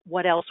about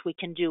what else we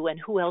can do and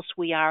who else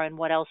we are and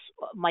what else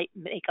might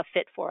make a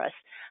fit for us.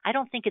 I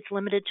don't think it's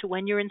limited to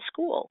when you're in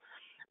school,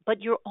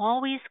 but you're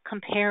always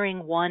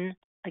comparing one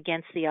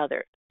against the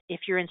other.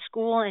 If you're in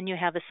school and you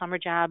have a summer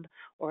job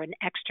or an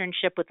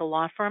externship with a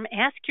law firm,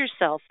 ask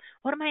yourself,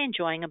 what am I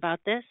enjoying about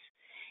this?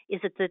 Is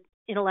it the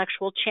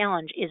intellectual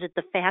challenge? Is it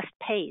the fast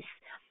pace?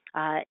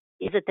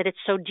 Is it that it's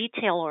so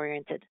detail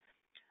oriented?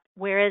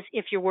 Whereas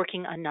if you're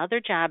working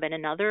another job in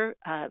another,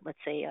 let's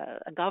say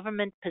a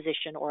government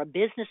position or a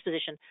business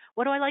position,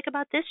 what do I like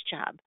about this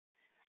job?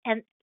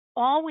 And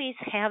always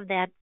have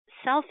that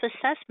self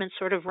assessment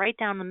sort of right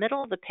down the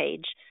middle of the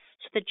page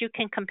so that you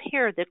can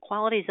compare the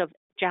qualities of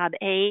job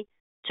A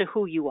to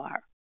who you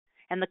are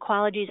and the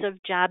qualities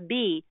of job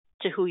B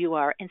to who you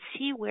are and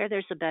see where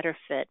there's a better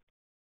fit.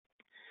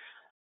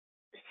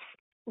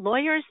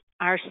 Lawyers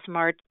are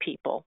smart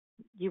people.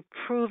 You've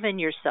proven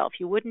yourself.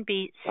 You wouldn't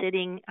be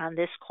sitting on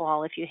this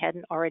call if you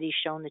hadn't already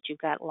shown that you've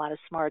got a lot of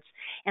smarts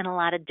and a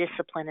lot of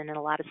discipline and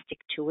a lot of stick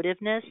to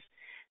itiveness.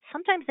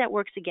 Sometimes that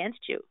works against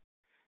you.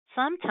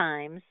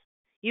 Sometimes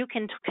you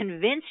can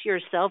convince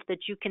yourself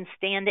that you can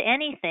stand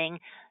anything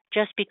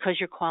just because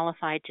you're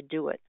qualified to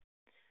do it.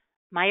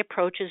 My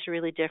approach is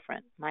really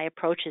different. My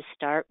approach is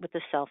start with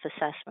the self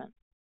assessment.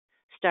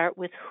 Start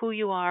with who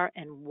you are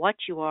and what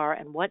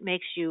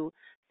makes you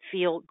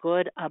feel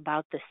good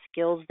about the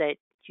skills that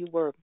you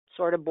were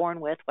sort of born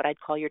with, what I'd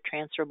call your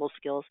transferable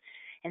skills,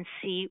 and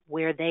see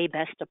where they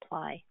best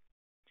apply.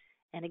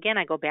 And again,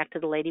 I go back to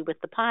the lady with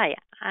the pie.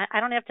 I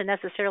don't have to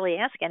necessarily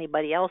ask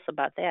anybody else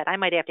about that. I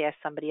might have to ask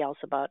somebody else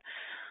about,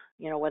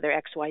 whether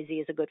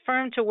XYZ is a good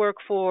firm to work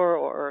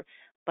for,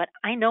 but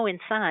I know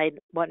inside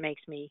what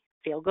makes me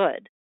feel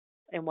good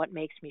and what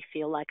makes me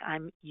feel like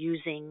I'm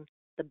using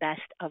the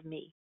best of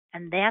me.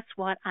 And that's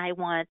what I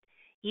want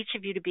each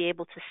of you to be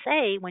able to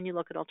say when you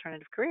look at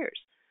alternative careers.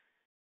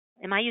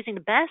 Am I using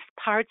the best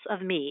parts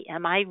of me?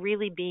 Am I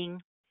really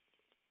being,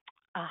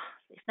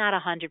 if not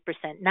 100%,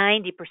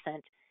 90%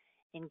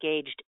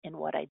 engaged in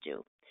what I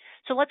do?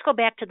 So let's go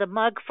back to the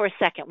mug for a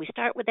second. We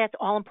start with that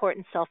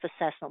all-important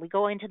self-assessment. We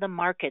go into the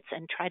markets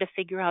and try to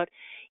figure out,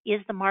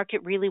 is the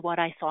market really what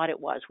I thought it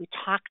was? We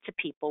talk to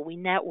people. We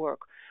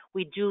network.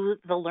 We do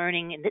the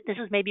learning. And this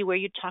is maybe where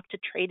you talk to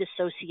trade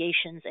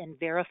associations and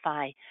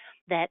verify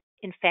that,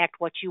 in fact,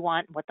 what you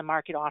want, what the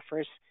market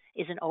offers,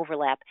 is an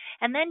overlap.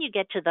 And then you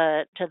get to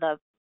the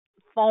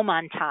foam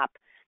on top.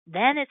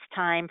 Then it's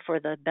time for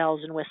the bells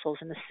and whistles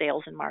and the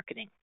sales and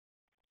marketing.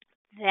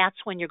 That's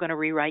when you're going to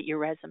rewrite your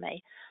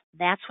resume.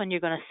 That's when you're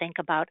going to think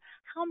about,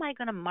 how am I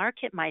going to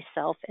market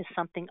myself as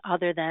something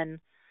other than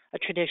a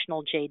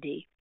traditional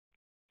JD?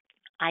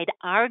 I'd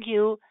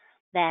argue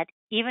that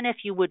even if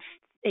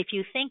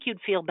you think you'd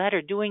feel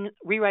better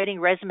rewriting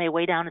resume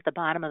way down at the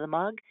bottom of the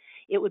mug,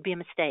 it would be a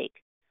mistake,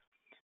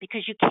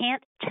 because you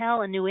can't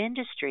tell a new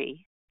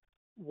industry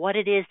what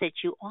it is that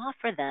you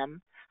offer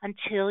them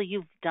until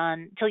you've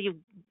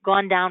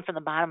gone down from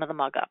the bottom of the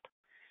mug up.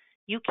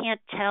 You can't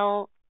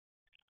tell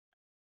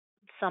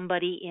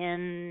somebody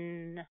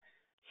in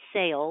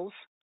sales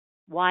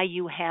why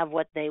you have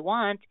what they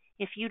want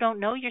if you don't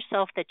know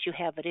yourself that you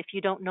have it, if you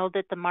don't know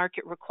that the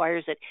market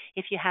requires it,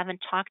 if you haven't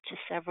talked to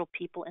several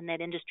people in that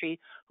industry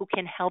who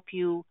can help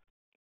you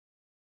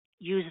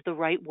use the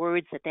right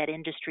words that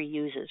industry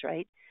uses,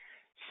 right?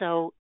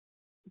 So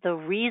the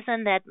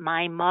reason that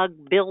my mug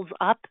builds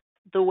up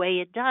the way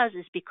it does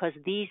is because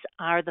these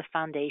are the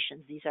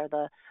foundations. These are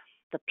the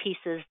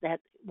pieces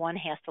that one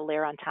has to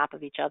layer on top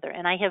of each other.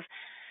 And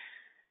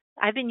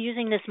I've been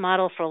using this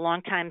model for a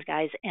long time,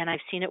 guys, and I've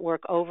seen it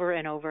work over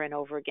and over and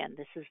over again.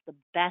 This is the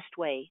best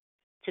way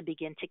to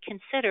begin to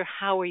consider,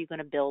 how are you going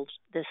to build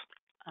this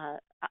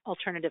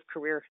alternative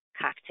career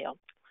cocktail.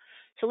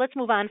 So let's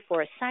move on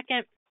for a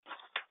second.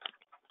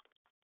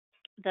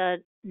 The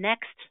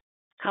next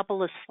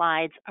couple of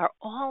slides are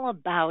all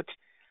about,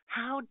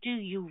 how do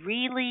you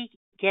really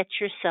get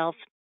yourself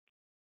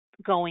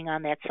going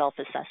on that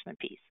self-assessment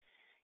piece.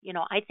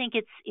 I think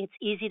it's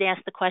easy to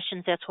ask the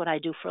questions. That's what I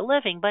do for a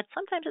living, but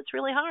sometimes it's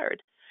really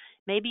hard.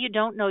 Maybe you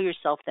don't know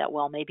yourself that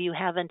well. Maybe you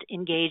haven't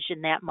engaged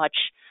in that much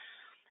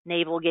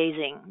navel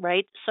gazing,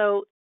 right?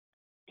 So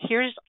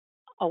here's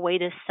a way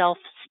to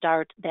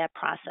self-start that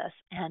process.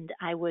 And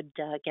I would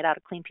get out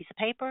a clean piece of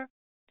paper,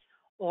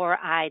 or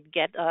I'd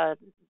get a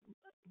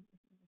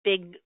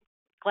big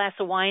glass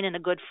of wine and a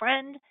good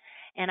friend,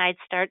 and I'd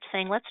start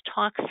saying, let's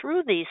talk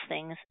through these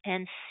things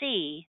and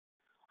see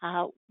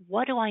uh,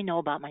 what do I know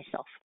about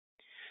myself.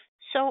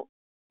 So,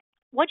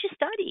 what'd you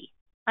study?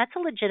 That's a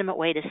legitimate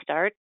way to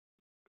start.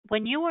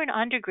 When you were an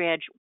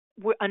undergrad,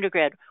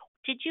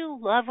 did you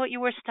love what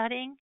you were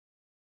studying?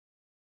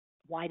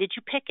 Why did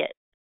you pick it?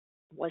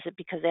 Was it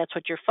because that's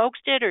what your folks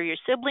did or your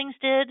siblings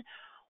did?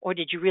 Or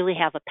did you really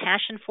have a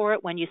passion for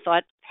it when you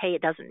thought, hey,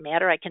 it doesn't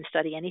matter, I can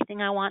study anything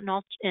I want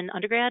in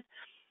undergrad?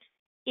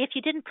 If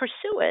you didn't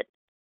pursue it,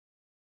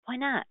 why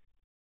not?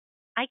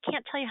 I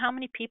can't tell you how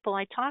many people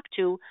I talked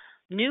to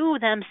knew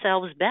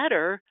themselves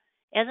better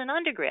as an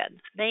undergrad.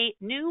 They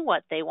knew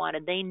what they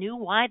wanted. They knew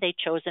why they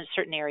chose a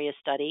certain area of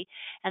study,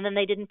 and then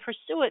they didn't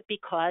pursue it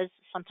because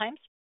sometimes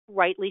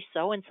rightly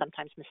so and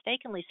sometimes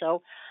mistakenly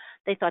so,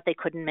 they thought they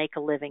couldn't make a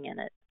living in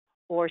it.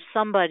 Or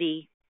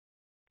somebody,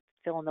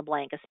 fill in the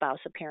blank, a spouse,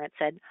 a parent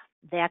said,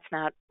 that's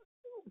not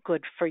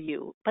good for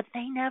you. But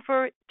they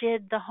never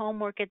did the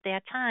homework at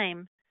that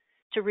time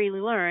to really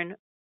learn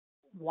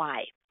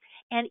why.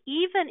 And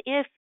even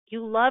if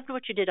you loved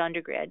what you did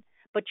undergrad,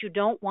 but you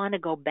don't want to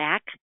go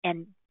back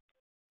and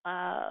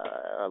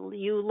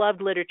you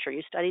loved literature,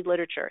 you studied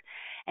literature,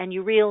 and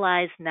you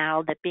realize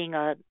now that being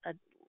a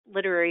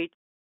literary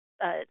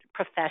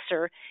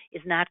professor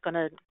is not going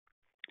to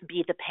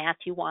be the path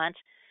you want,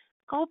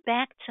 go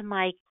back to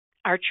my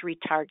archery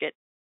target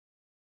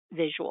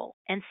visual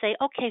and say,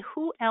 okay,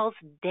 who else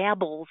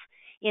dabbles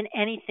in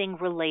anything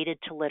related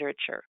to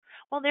literature?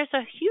 Well, there's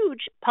a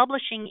huge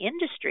publishing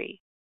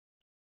industry,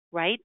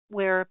 right?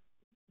 Where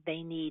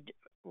they need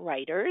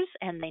writers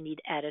and they need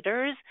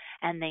editors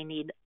and they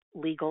need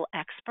legal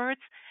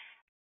experts.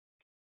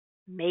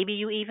 Maybe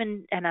you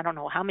even, and I don't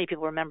know how many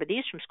people remember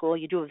these from school,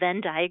 you do a Venn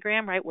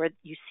diagram, right, where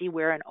you see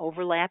where an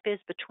overlap is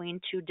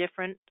between two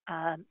different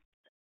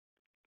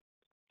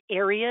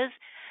areas.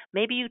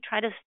 Maybe you try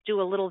to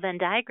do a little Venn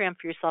diagram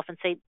for yourself and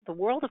say the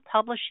world of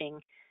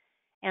publishing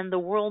and the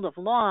world of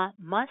law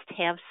must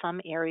have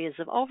some areas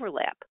of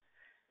overlap.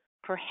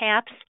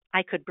 Perhaps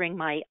I could bring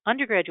my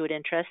undergraduate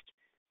interest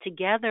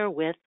together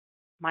with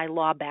my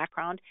law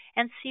background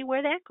and see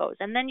where that goes.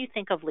 And then you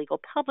think of legal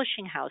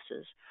publishing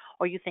houses,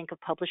 or you think of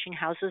publishing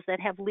houses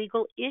that have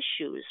legal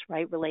issues,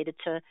 right, related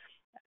to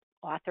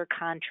author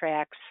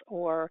contracts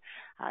or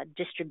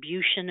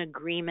distribution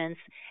agreements.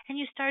 And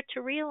you start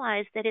to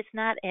realize that it's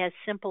not as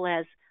simple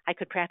as I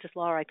could practice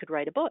law or I could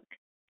write a book.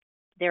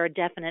 There are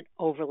definite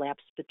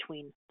overlaps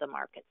between the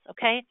markets,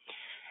 okay?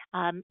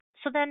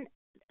 So then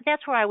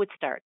that's where I would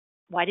start.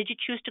 Why did you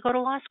choose to go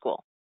to law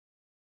school?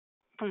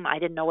 I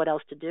didn't know what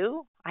else to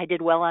do. I did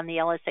well on the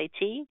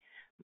LSAT.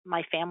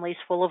 My family's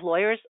full of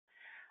lawyers.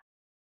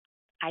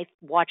 I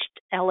watched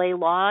LA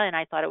Law and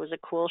I thought it was a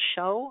cool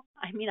show.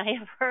 I mean, I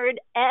have heard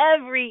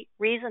every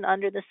reason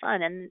under the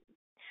sun. And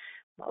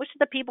most of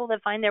the people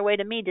that find their way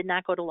to me did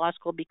not go to law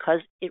school because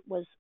it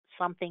was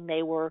something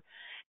they were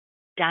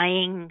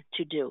dying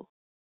to do.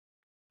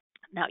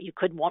 Now, you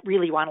could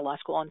really want a law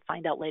school and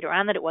find out later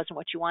on that it wasn't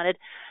what you wanted,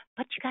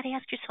 but you got to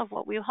ask yourself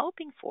what were you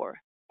hoping for?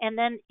 And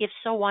then, if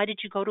so, why did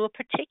you go to a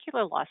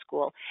particular law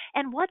school?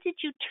 And what did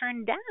you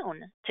turn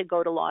down to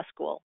go to law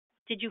school?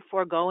 Did you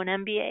forego an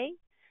MBA?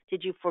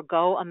 Did you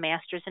forego a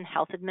master's in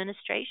health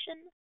administration?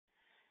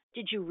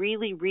 Did you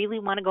really, really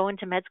want to go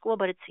into med school,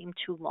 but it seemed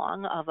too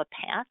long of a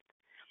path?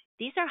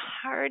 These are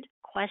hard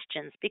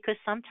questions because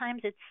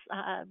sometimes it's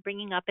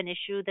bringing up an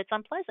issue that's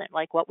unpleasant,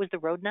 like what was the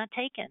road not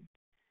taken?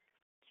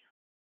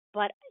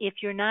 But if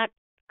you're not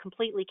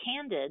completely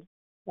candid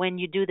when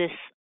you do this,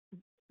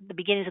 the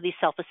beginnings of these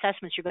self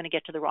assessments, you're going to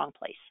get to the wrong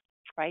place,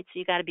 right? So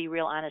you got to be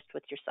real honest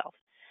with yourself.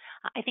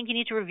 I think you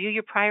need to review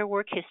your prior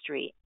work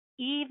history,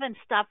 even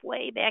stuff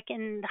way back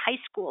in high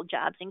school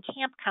jobs and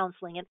camp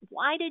counseling. And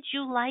why did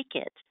you like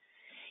it?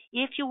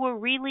 If you were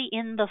really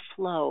in the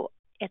flow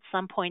at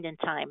some point in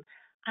time,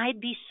 I'd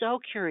be so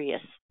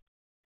curious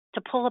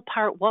to pull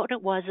apart what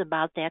it was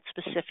about that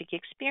specific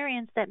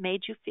experience that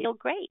made you feel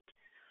great.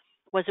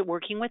 Was it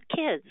working with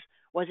kids?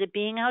 Was it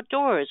being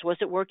outdoors? Was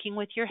it working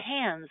with your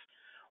hands?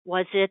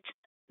 Was it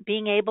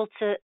being able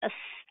to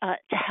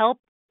help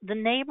the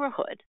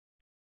neighborhood?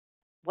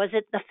 Was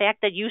it the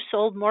fact that you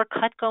sold more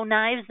Cutco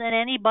knives than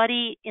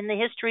anybody in the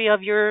history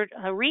of your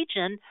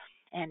region,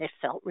 and it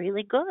felt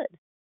really good?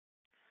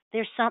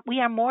 We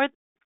are more.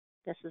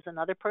 This is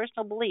another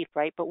personal belief,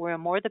 right? But we're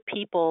more the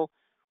people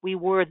we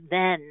were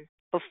then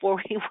before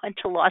we went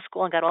to law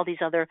school and got all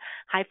these other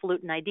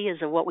highfalutin ideas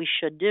of what we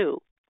should do.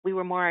 We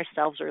were more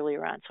ourselves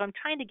earlier on. So I'm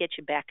trying to get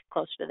you back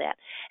closer to that.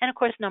 And of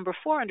course, number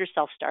 4 under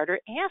self-starter,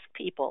 ask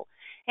people.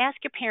 Ask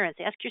your parents,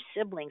 ask your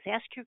siblings,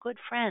 ask your good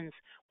friends.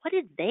 What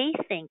did they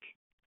think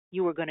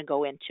you were going to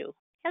go into?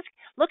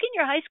 Look in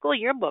your high school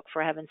yearbook,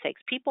 for heaven's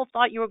sakes. People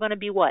thought you were going to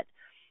be what?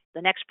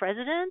 The next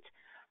president?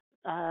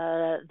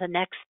 The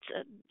next,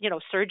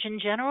 Surgeon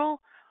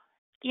General?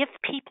 If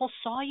people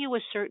saw you a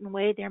certain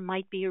way, there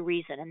might be a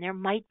reason, and there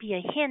might be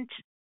a hint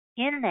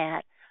in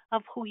that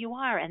of who you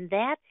are. And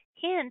that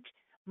hint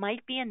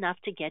might be enough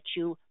to get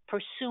you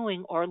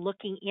pursuing or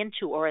looking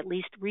into or at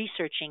least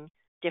researching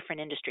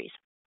different industries.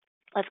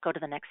 Let's go to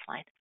the next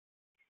slide.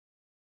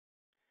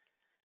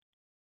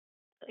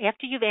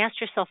 After you've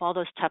asked yourself all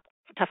those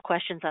tough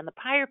questions on the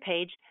prior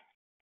page,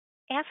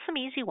 ask some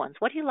easy ones.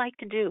 What do you like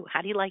to do?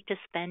 How do you like to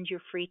spend your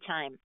free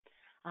time?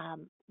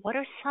 What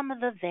are some of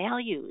the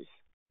values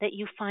that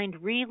you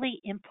find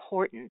really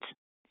important?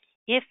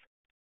 If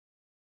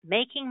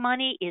making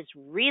money is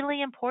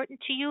really important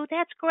to you,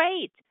 that's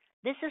great.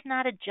 This is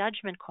not a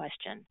judgment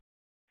question,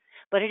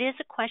 but it is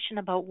a question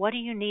about what do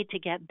you need to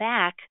get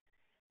back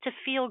to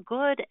feel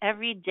good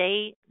every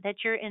day that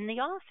you're in the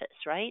office,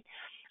 right?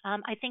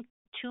 I think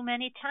too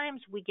many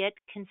times we get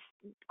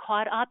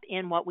caught up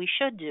in what we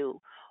should do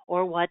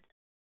or what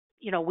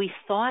we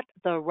thought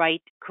the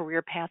right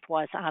career path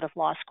was out of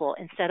law school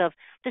instead of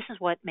this is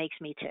what makes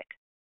me tick.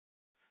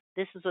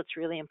 This is what's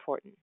really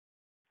important.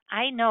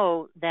 I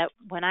know that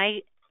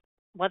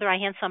whether I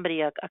hand somebody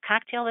a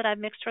cocktail that I've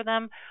mixed for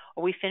them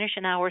or we finish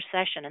an hour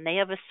session and they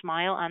have a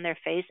smile on their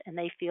face and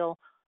they feel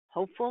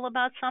hopeful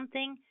about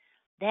something,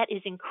 that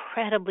is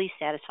incredibly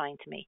satisfying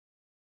to me.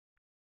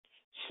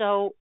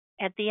 So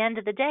at the end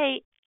of the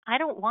day, I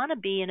don't want to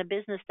be in a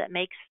business that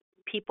makes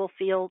people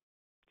feel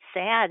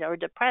sad or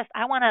depressed.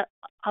 I want to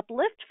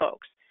uplift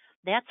folks.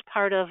 That's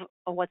part of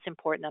what's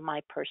important in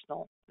my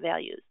personal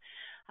values.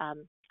 I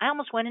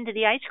almost went into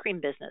the ice cream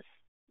business.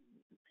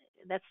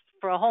 That's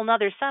for a whole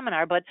nother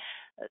seminar, but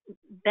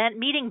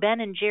meeting Ben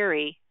and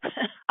Jerry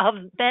of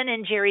Ben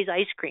and Jerry's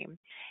ice cream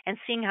and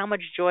seeing how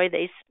much joy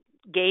they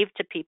gave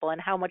to people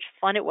and how much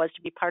fun it was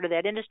to be part of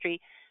that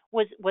industry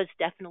was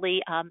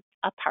definitely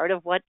a part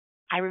of what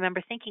I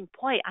remember thinking,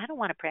 boy, I don't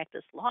want to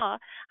practice law.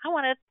 I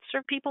want to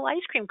serve people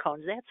ice cream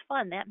cones. That's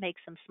fun. That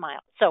makes them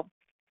smile. So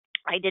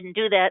I didn't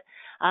do that,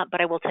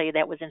 but I will tell you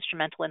that was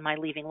instrumental in my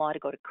leaving law to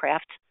go to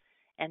craft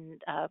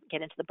and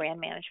get into the brand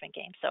management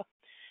game. So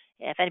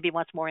if anybody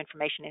wants more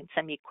information,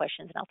 send me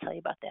questions and I'll tell you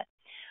about that.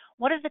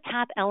 What are the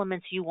top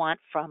elements you want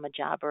from a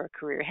job or a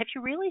career? Have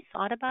you really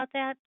thought about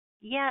that?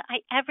 Yeah,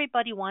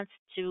 everybody wants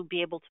to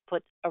be able to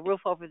put a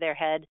roof over their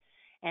head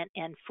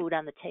and food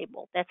on the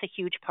table. That's a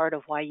huge part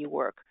of why you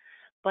work.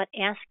 But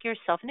ask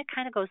yourself, and it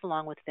kind of goes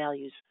along with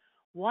values,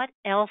 what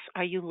else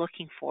are you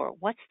looking for?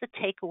 What's the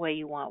takeaway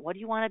you want? What do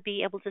you want to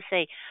be able to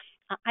say?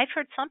 I've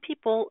heard some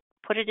people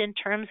put it in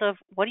terms of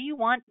what do you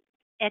want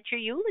at your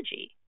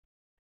eulogy,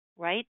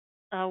 right?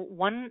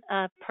 One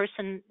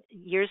person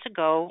years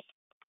ago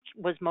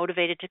was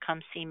motivated to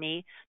come see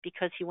me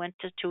because he went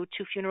to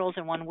two funerals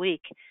in 1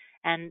 week.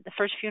 And the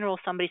first funeral,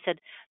 somebody said,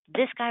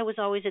 this guy was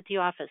always at the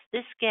office.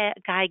 This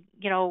guy,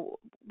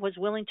 was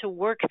willing to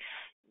work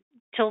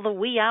till the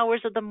wee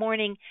hours of the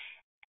morning.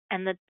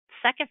 And the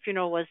second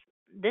funeral was,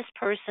 this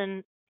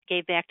person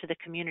gave back to the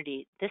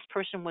community. This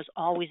person was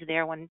always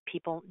there when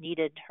people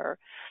needed her.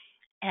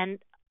 And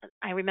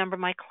I remember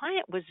my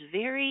client was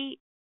very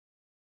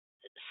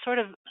sort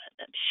of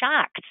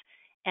shocked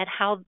at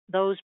how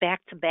those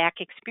back-to-back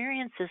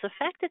experiences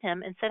affected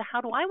him and said,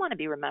 how do I want to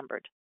be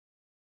remembered?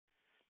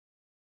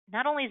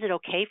 Not only is it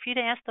okay for you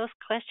to ask those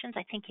questions,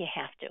 I think you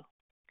have to.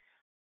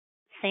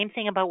 Same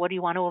thing about what do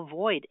you want to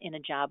avoid in a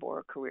job or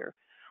a career.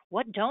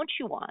 What don't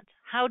you want?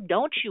 How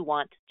don't you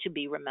want to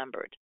be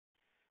remembered?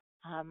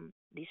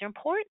 These are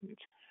important.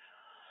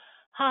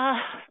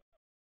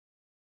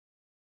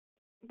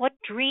 What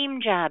dream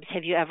jobs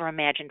have you ever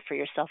imagined for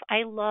yourself?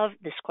 I love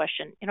this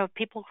question.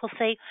 People will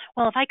say,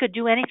 well, if I could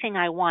do anything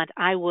I want,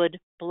 I would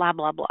blah,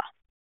 blah, blah.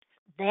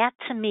 That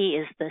to me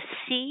is the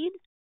seed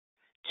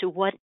to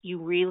what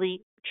you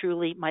really,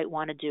 truly might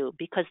want to do,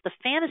 because the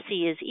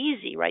fantasy is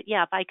easy, right?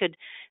 Yeah,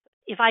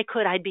 if I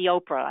could, I'd be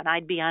Oprah and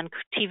I'd be on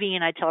TV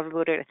and I'd tell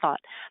everybody what I thought.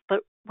 But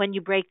when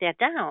you break that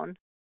down,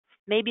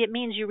 maybe it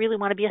means you really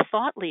want to be a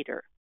thought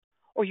leader,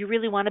 or you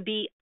really want to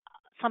be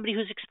somebody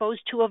who's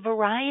exposed to a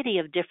variety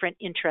of different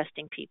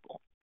interesting people.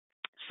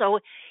 So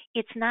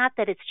it's not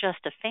that it's just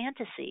a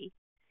fantasy.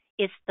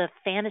 It's the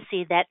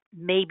fantasy that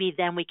maybe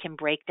then we can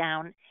break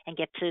down and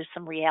get to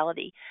some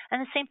reality.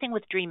 And the same thing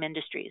with dream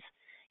industries.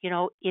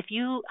 If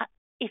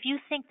you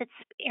think that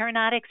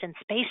aeronautics and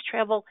space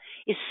travel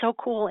is so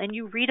cool and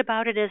you read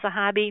about it as a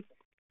hobby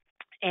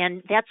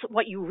and that's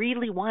what you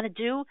really want to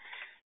do,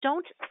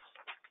 don't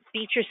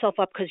beat yourself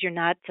up because you're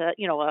not,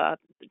 a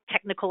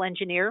technical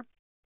engineer.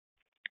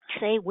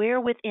 Say, where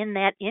within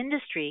that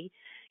industry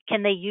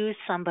can they use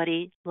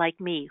somebody like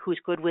me who's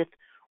good with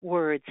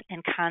words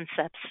and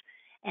concepts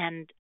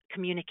and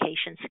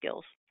communication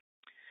skills?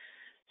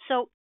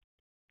 So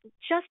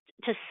just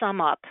to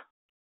sum up,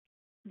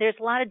 there's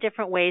a lot of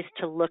different ways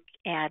to look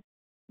at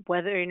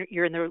whether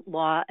you're in the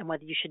law and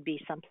whether you should be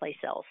someplace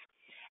else.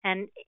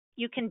 And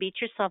you can beat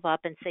yourself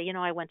up and say,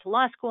 I went to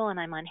law school and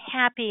I'm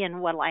unhappy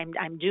and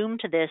I'm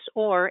doomed to this.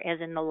 Or as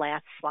in the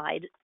last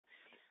slide,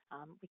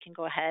 we can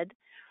go ahead.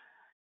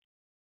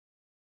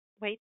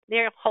 Wait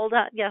there, hold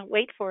on. Yeah,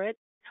 wait for it.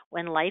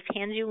 When life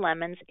hands you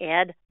lemons,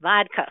 add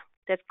vodka.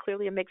 That's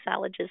clearly a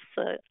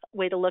mixologist's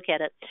way to look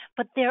at it.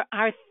 But there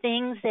are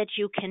things that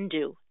you can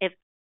do. If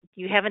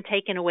you haven't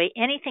taken away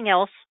anything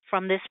else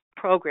from this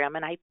program,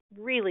 and I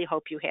really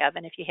hope you have.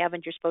 And if you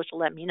haven't, you're supposed to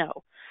let me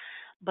know.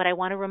 But I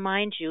want to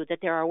remind you that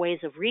there are ways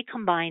of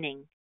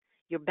recombining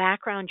your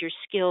background, your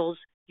skills,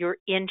 your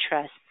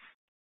interests,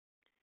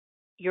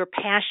 your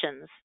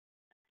passions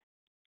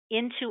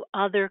into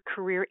other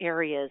career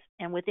areas,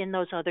 and within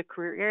those other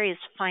career areas,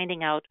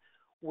 finding out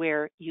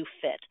where you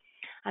fit.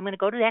 I'm going to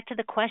go back to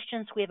the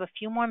questions. We have a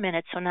few more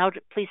minutes, so now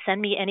please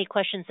send me any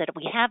questions that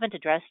we haven't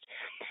addressed.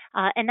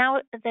 And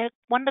now,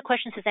 one of the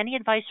questions is, any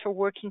advice for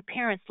working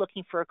parents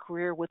looking for a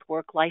career with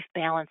work-life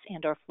balance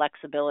and/or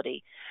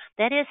flexibility?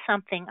 That is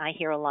something I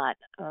hear a lot.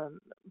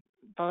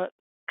 The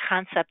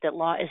concept that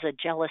law is a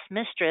jealous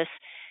mistress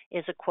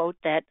is a quote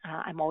that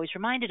I'm always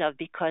reminded of,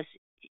 because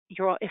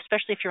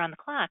especially if you're on the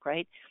clock,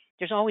 right?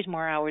 There's always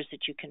more hours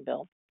that you can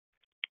bill.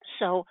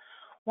 So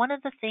one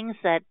of the things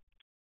that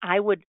I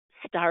would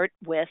start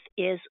with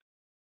is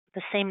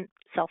the same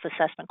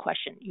self-assessment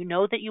question. You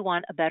know that you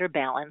want a better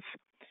balance.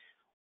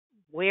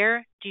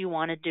 Where do you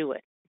want to do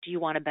it? Do you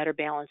want a better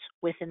balance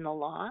within the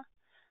law?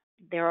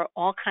 There are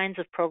all kinds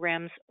of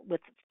programs with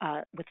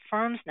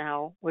firms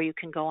now where you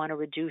can go on a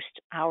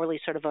reduced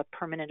hourly, sort of a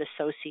permanent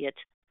associate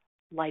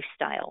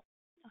lifestyle.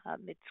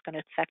 It's going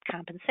to affect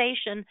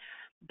compensation,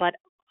 but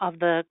of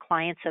the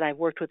clients that I've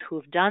worked with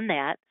who've done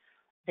that,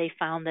 they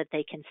found that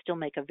they can still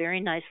make a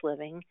very nice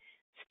living,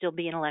 still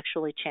be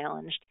intellectually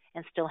challenged,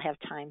 and still have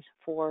time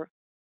for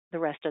the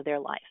rest of their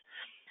life.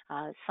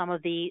 Some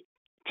of the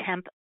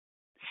temp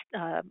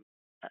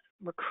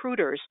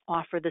recruiters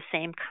offer the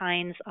same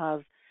kinds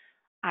of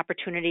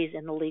opportunities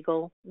in the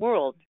legal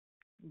world.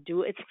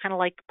 It's kind of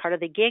like part of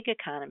the gig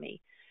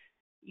economy.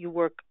 You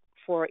work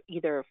for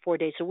either 4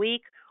 days a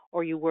week,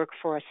 or you work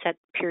for a set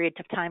period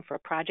of time for a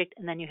project,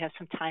 and then you have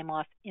some time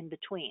off in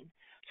between.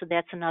 So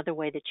that's another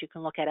way that you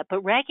can look at it.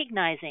 But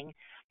recognizing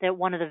that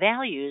one of the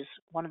values,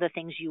 one of the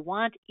things you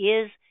want,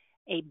 is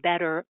a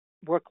better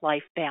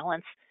work-life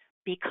balance,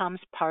 becomes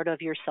part of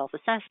your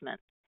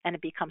self-assessment, and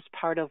it becomes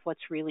part of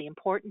what's really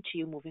important to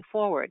you moving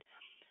forward.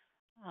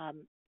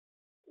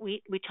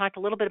 We talked a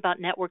little bit about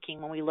networking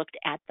when we looked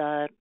at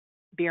the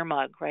beer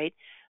mug, right?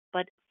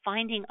 But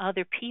finding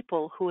other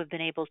people who have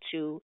been able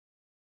to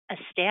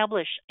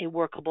establish a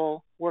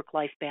workable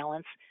work-life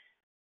balance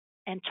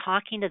and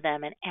talking to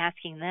them and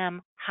asking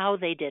them how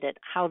they did it,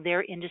 how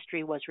their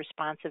industry was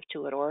responsive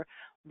to it, or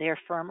their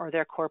firm or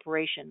their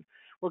corporation,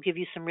 will give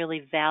you some really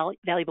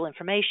valuable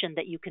information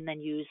that you can then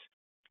use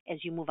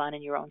as you move on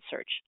in your own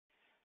search.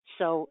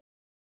 So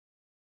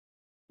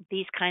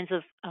these kinds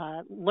of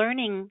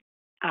learning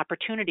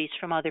opportunities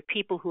from other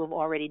people who have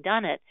already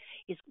done it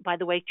is, by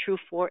the way, true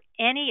for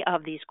any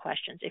of these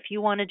questions. If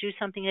you want to do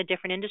something in a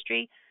different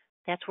industry,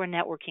 that's where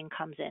networking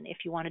comes in.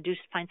 If you want to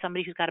find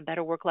somebody who's got a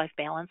better work-life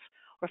balance,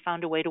 or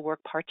found a way to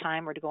work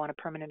part-time or to go on a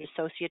permanent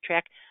associate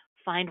track,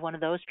 find one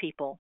of those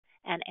people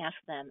and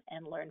ask them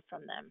and learn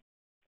from them.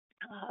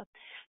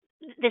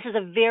 This is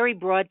a very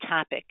broad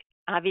topic.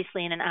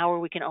 Obviously, in an hour,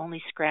 we can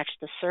only scratch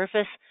the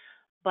surface,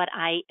 but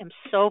I am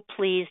so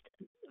pleased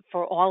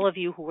for all of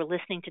you who were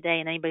listening today,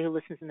 and anybody who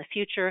listens in the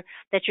future,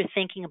 that you're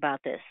thinking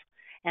about this.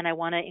 And I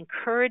want to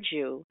encourage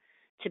you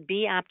to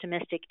be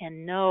optimistic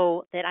and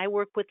know that I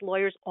work with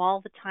lawyers all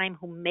the time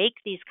who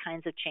make these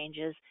kinds of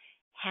changes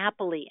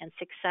happily and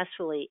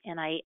successfully, and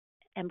I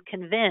am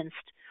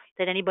convinced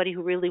that anybody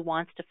who really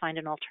wants to find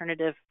an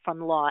alternative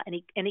from law,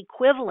 an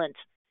equivalent,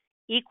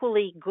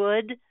 equally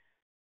good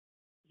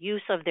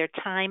use of their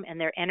time and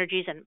their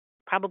energies, and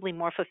probably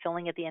more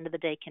fulfilling at the end of the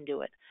day, can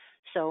do it.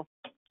 So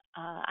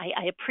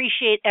I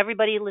appreciate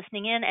everybody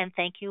listening in, and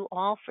thank you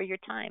all for your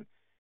time.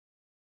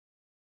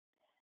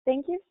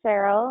 Thank you,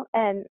 Cheryl,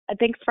 and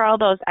thanks for all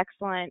those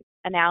excellent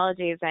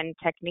analogies and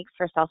techniques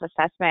for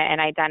self-assessment and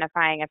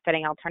identifying a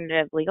fitting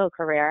alternative legal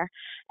career.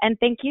 And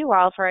thank you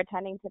all for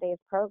attending today's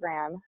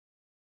program.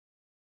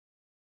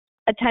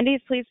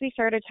 Attendees, please be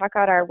sure to check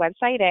out our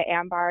website at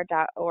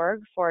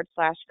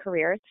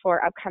ambar.org/careers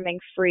for upcoming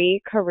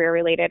free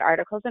career-related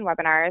articles and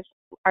webinars.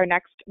 Our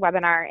next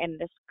webinar in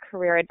this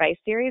career advice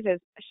series is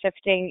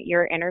Shifting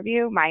Your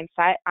Interview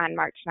Mindset on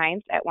March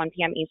 9th at 1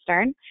 p.m.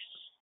 Eastern.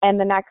 And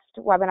the next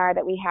webinar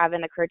that we have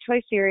in the Career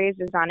Choice series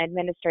is on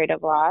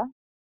administrative law.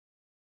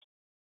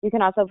 You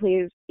can also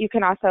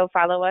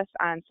follow us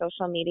on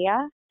social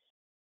media,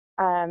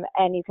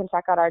 and you can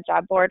check out our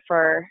job board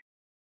for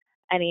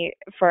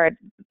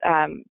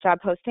job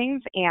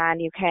postings,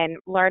 and you can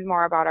learn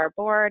more about our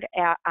board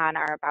on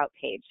our About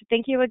page.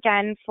 Thank you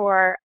again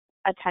for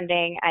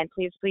attending, and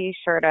please be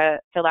sure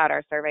to fill out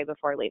our survey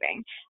before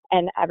leaving.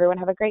 And everyone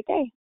have a great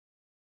day.